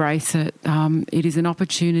really embrace it. It is an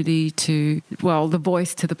opportunity to, the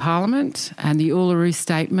voice to the Parliament, and the Uluru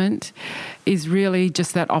Statement is really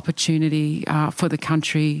just that opportunity for the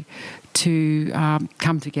country to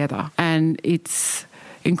come together. And it's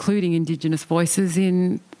including Indigenous voices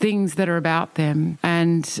in things that are about them.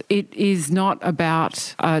 And it is not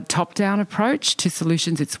about a top-down approach to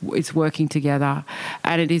solutions. It's working together,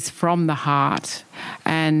 and it is from the heart,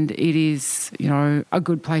 and it is, a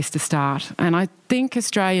good place to start. And I think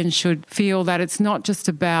Australians should feel that it's not just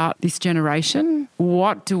about this generation.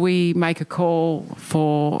 What do we make a call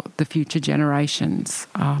for the future generations?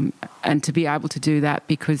 And to be able to do that,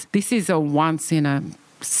 because this is a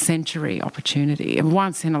once-in-a-century opportunity, a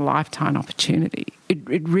once-in-a-lifetime opportunity.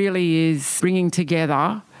 It really is bringing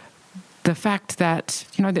together the fact that,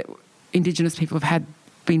 that Indigenous people have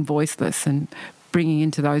been voiceless and bringing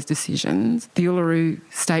into those decisions. The Uluru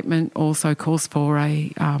Statement also calls for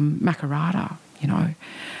a makarrata,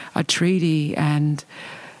 a treaty, and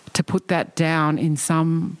to put that down in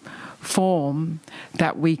some form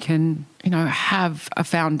that we can, have a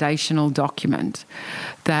foundational document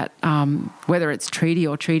that, whether it's treaty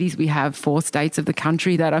or treaties, we have 4 states of the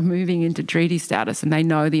country that are moving into treaty status, and they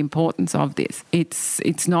know the importance of this.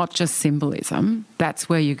 It's not just symbolism. That's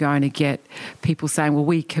where you're going to get people saying, well,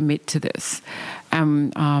 we commit to this.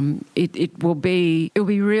 It will be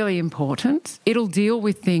really important. It'll deal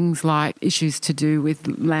with things like issues to do with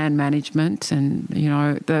land management and,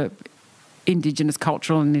 the Indigenous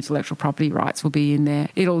cultural and intellectual property rights will be in there.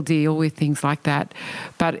 It'll deal with things like that,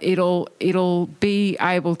 but it'll be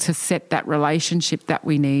able to set that relationship that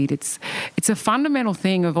we need. It's a fundamental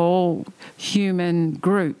thing of all human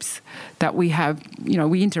groups that we have.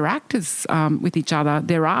 We interact with each other.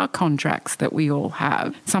 There are contracts that we all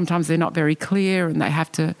have. Sometimes they're not very clear, and they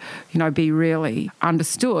have to, be really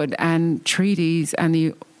understood. And treaties and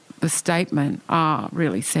the the statement are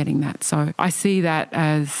really setting that. So I see that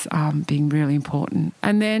as being really important.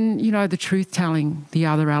 And then, the truth-telling, the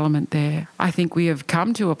other element there. I think we have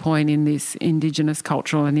come to a point in this Indigenous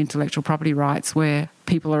cultural and intellectual property rights where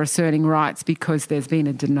people are asserting rights because there's been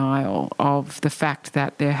a denial of the fact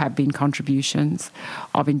that there have been contributions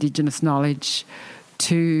of Indigenous knowledge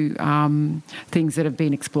to things that have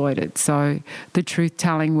been exploited. So the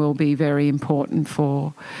truth-telling will be very important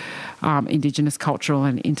for Indigenous cultural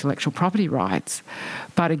and intellectual property rights.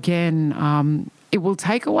 But again, it will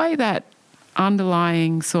take away that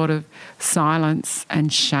underlying sort of silence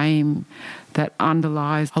and shame that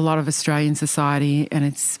underlies a lot of Australian society, and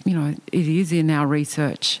it is in our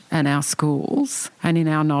research and our schools and in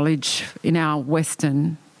our knowledge, in our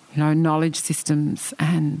Western knowledge systems,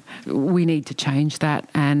 and we need to change that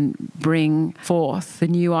and bring forth the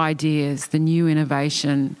new ideas, the new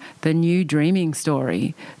innovation, the new dreaming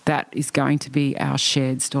story that is going to be our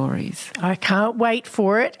shared stories. I can't wait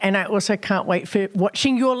for it, and I also can't wait for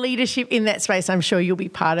watching your leadership in that space. I'm sure you'll be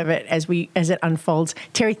part of it as it unfolds.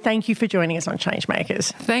 Terri, thank you for joining us on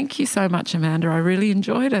ChangeMakers. Thank you so much, Amanda. I really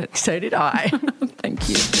enjoyed it. So did I. Thank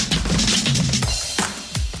you.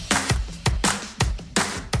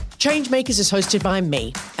 ChangeMakers is hosted by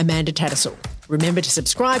me, Amanda Tattersall. Remember to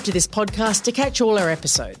subscribe to this podcast to catch all our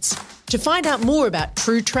episodes. To find out more about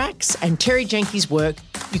True Tracks and Terri Janke's work,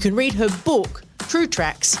 you can read her book, True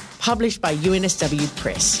Tracks, published by UNSW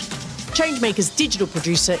Press. ChangeMakers' digital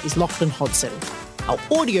producer is Lachlan Hodson. Our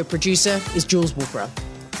audio producer is Jules Woolborough.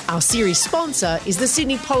 Our series sponsor is the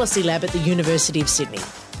Sydney Policy Lab at the University of Sydney.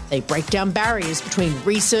 They break down barriers between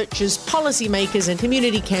researchers, policymakers and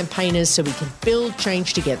community campaigners so we can build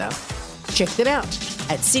change together. Check them out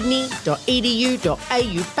at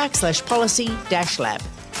sydney.edu.au/policy-lab.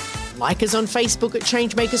 Like us on Facebook at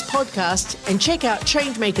ChangeMakers Podcast and check out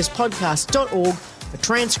changemakerspodcast.org for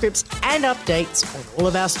transcripts and updates on all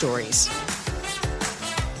of our stories.